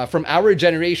from our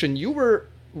generation, you were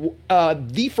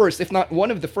the first, if not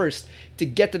one of the first, to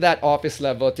get to that office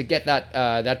level, to get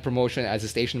that promotion as a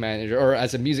station manager, or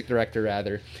as a music director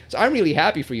rather. So I'm really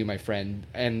happy for you, my friend,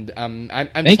 and I'm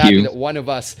just happy that one of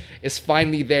us is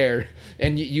finally there,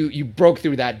 and you broke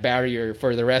through that barrier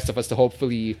for the rest of us to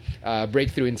hopefully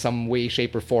break through in some way,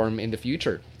 shape, or form in the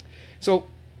future. So,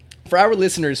 for our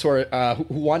listeners who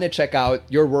want to check out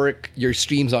your work, your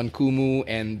streams on Kumu,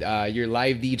 and your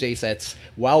live DJ sets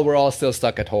while we're all still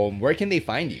stuck at home, where can they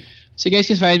find you? So you guys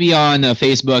can find me on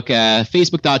Facebook,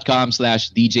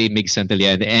 facebook.com/DJ Migs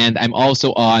Santillan. And I'm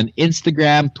also on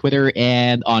Instagram, Twitter,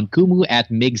 and on Kumu at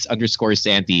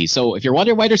Migs_Santi. So if you're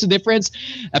wondering why there's a difference,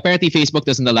 apparently Facebook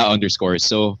doesn't allow underscores.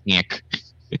 So, nyek.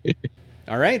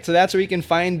 All right, so that's where you can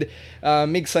find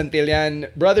Migs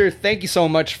Santillan. Brother, thank you so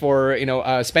much for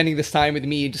spending this time with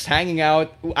me, just hanging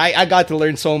out. I got to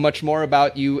learn so much more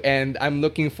about you, and I'm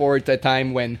looking forward to a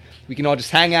time when we can all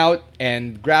just hang out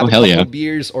and grab a couple of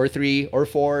beers, or 3 or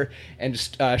 4, and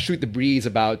just shoot the breeze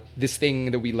about this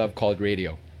thing that we love called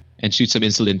radio. And shoot some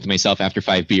insulin to myself after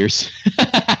 5 beers.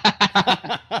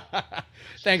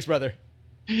 Thanks, brother.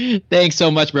 Thanks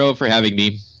so much, bro, for having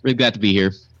me. Really glad to be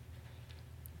here.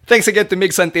 Thanks again to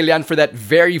Migs Santillan for that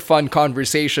very fun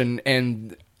conversation.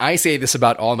 And I say this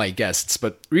about all my guests,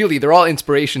 but really they're all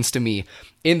inspirations to me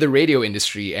in the radio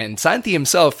industry. And Santi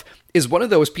himself is one of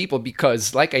those people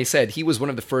because, like I said, he was one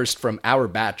of the first from our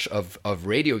batch of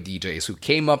radio DJs who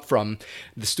came up from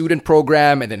the student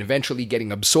program and then eventually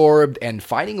getting absorbed and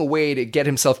finding a way to get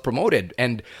himself promoted.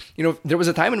 And, you know, there was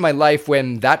a time in my life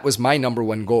when that was my number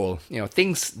one goal. You know,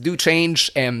 things do change,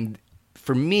 and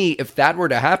for me, if that were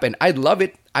to happen, I'd love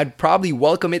it. I'd probably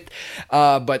welcome it.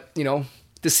 But, you know,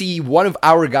 to see one of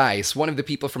our guys, one of the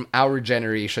people from our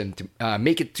generation, to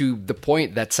make it to the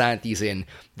point that Santi's in,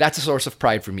 that's a source of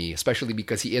pride for me, especially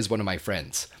because he is one of my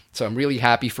friends. So I'm really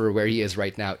happy for where he is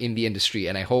right now in the industry,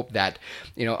 and I hope that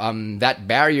that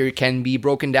barrier can be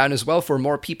broken down as well for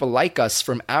more people like us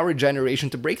from our generation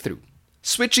to break through.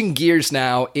 Switching gears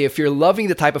now, if you're loving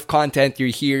the type of content you're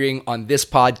hearing on this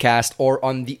podcast or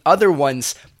on the other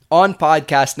ones on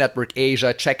Podcast Network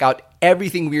Asia, check out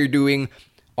everything we're doing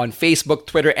on Facebook,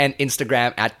 Twitter, and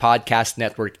Instagram at Podcast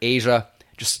Network Asia.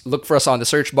 Just look for us on the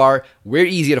search bar. We're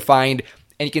easy to find.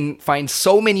 And you can find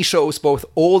so many shows, both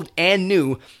old and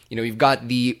new. You've got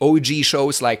the OG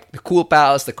shows like the Cool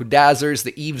Pals, the Kudazzers,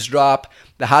 the Eavesdrop,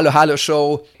 the Halo Halo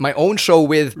Show, my own show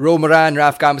with Ro Moran,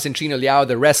 Raf Camus, and Chino Liao,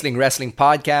 the Wrestling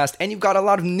Podcast. And you've got a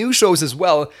lot of new shows as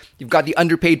well. You've got the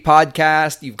Underpaid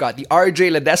Podcast. You've got the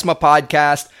RJ Ledesma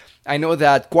Podcast. I know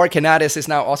that Quark Henares is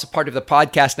now also part of the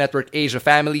Podcast Network Asia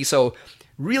family. So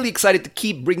really excited to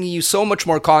keep bringing you so much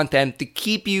more content to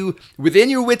keep you within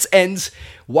your wits' ends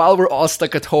while we're all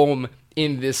stuck at home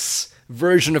in this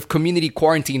version of community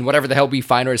quarantine, whatever the hell we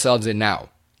find ourselves in now.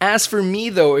 As for me,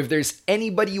 though, if there's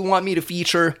anybody you want me to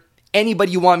feature,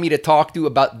 anybody you want me to talk to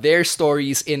about their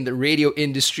stories in the radio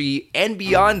industry and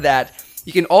beyond that,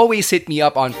 you can always hit me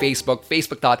up on Facebook,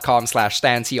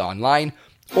 facebook.com/StanCOnline,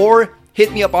 or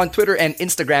hit me up on Twitter and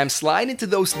Instagram. Slide into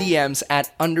those DMs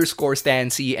at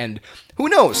 _StanC, and who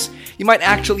knows, you might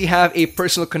actually have a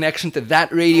personal connection to that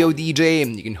radio DJ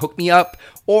and you can hook me up,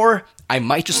 or I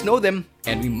might just know them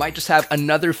and we might just have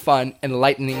another fun,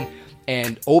 enlightening,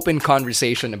 and open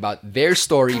conversation about their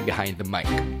story behind the mic.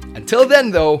 Until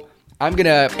then, though, I'm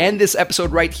gonna end this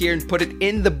episode right here and put it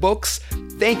in the books.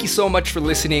 Thank you so much for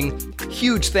listening.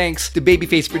 Huge thanks to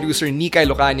Babyface producer Nikay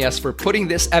Locanias for putting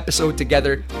this episode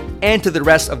together, and to the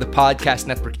rest of the Podcast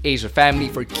Network Asia family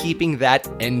for keeping that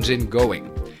engine going.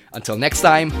 Until next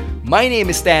time, my name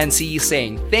is Stan C,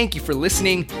 saying thank you for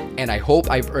listening, and I hope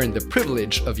I've earned the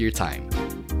privilege of your time.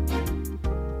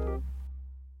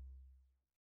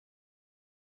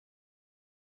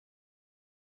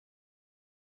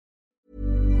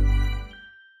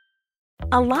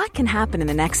 A lot can happen in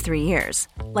the next 3 years.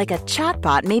 Like a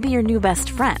chatbot may be your new best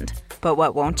friend. But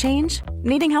what won't change?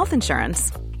 Needing health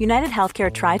insurance. United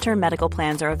Healthcare Tri-Term Medical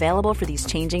Plans are available for these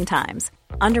changing times.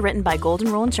 Underwritten by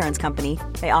Golden Rule Insurance Company,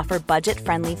 they offer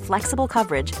budget-friendly, flexible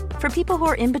coverage for people who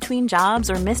are in between jobs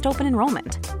or missed open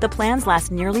enrollment. The plans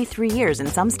last nearly 3 years in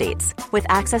some states, with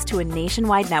access to a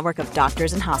nationwide network of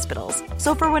doctors and hospitals.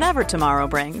 So for whatever tomorrow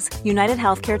brings, United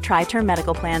Healthcare Tri-Term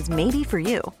Medical Plans may be for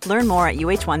you. Learn more at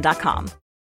uh1.com.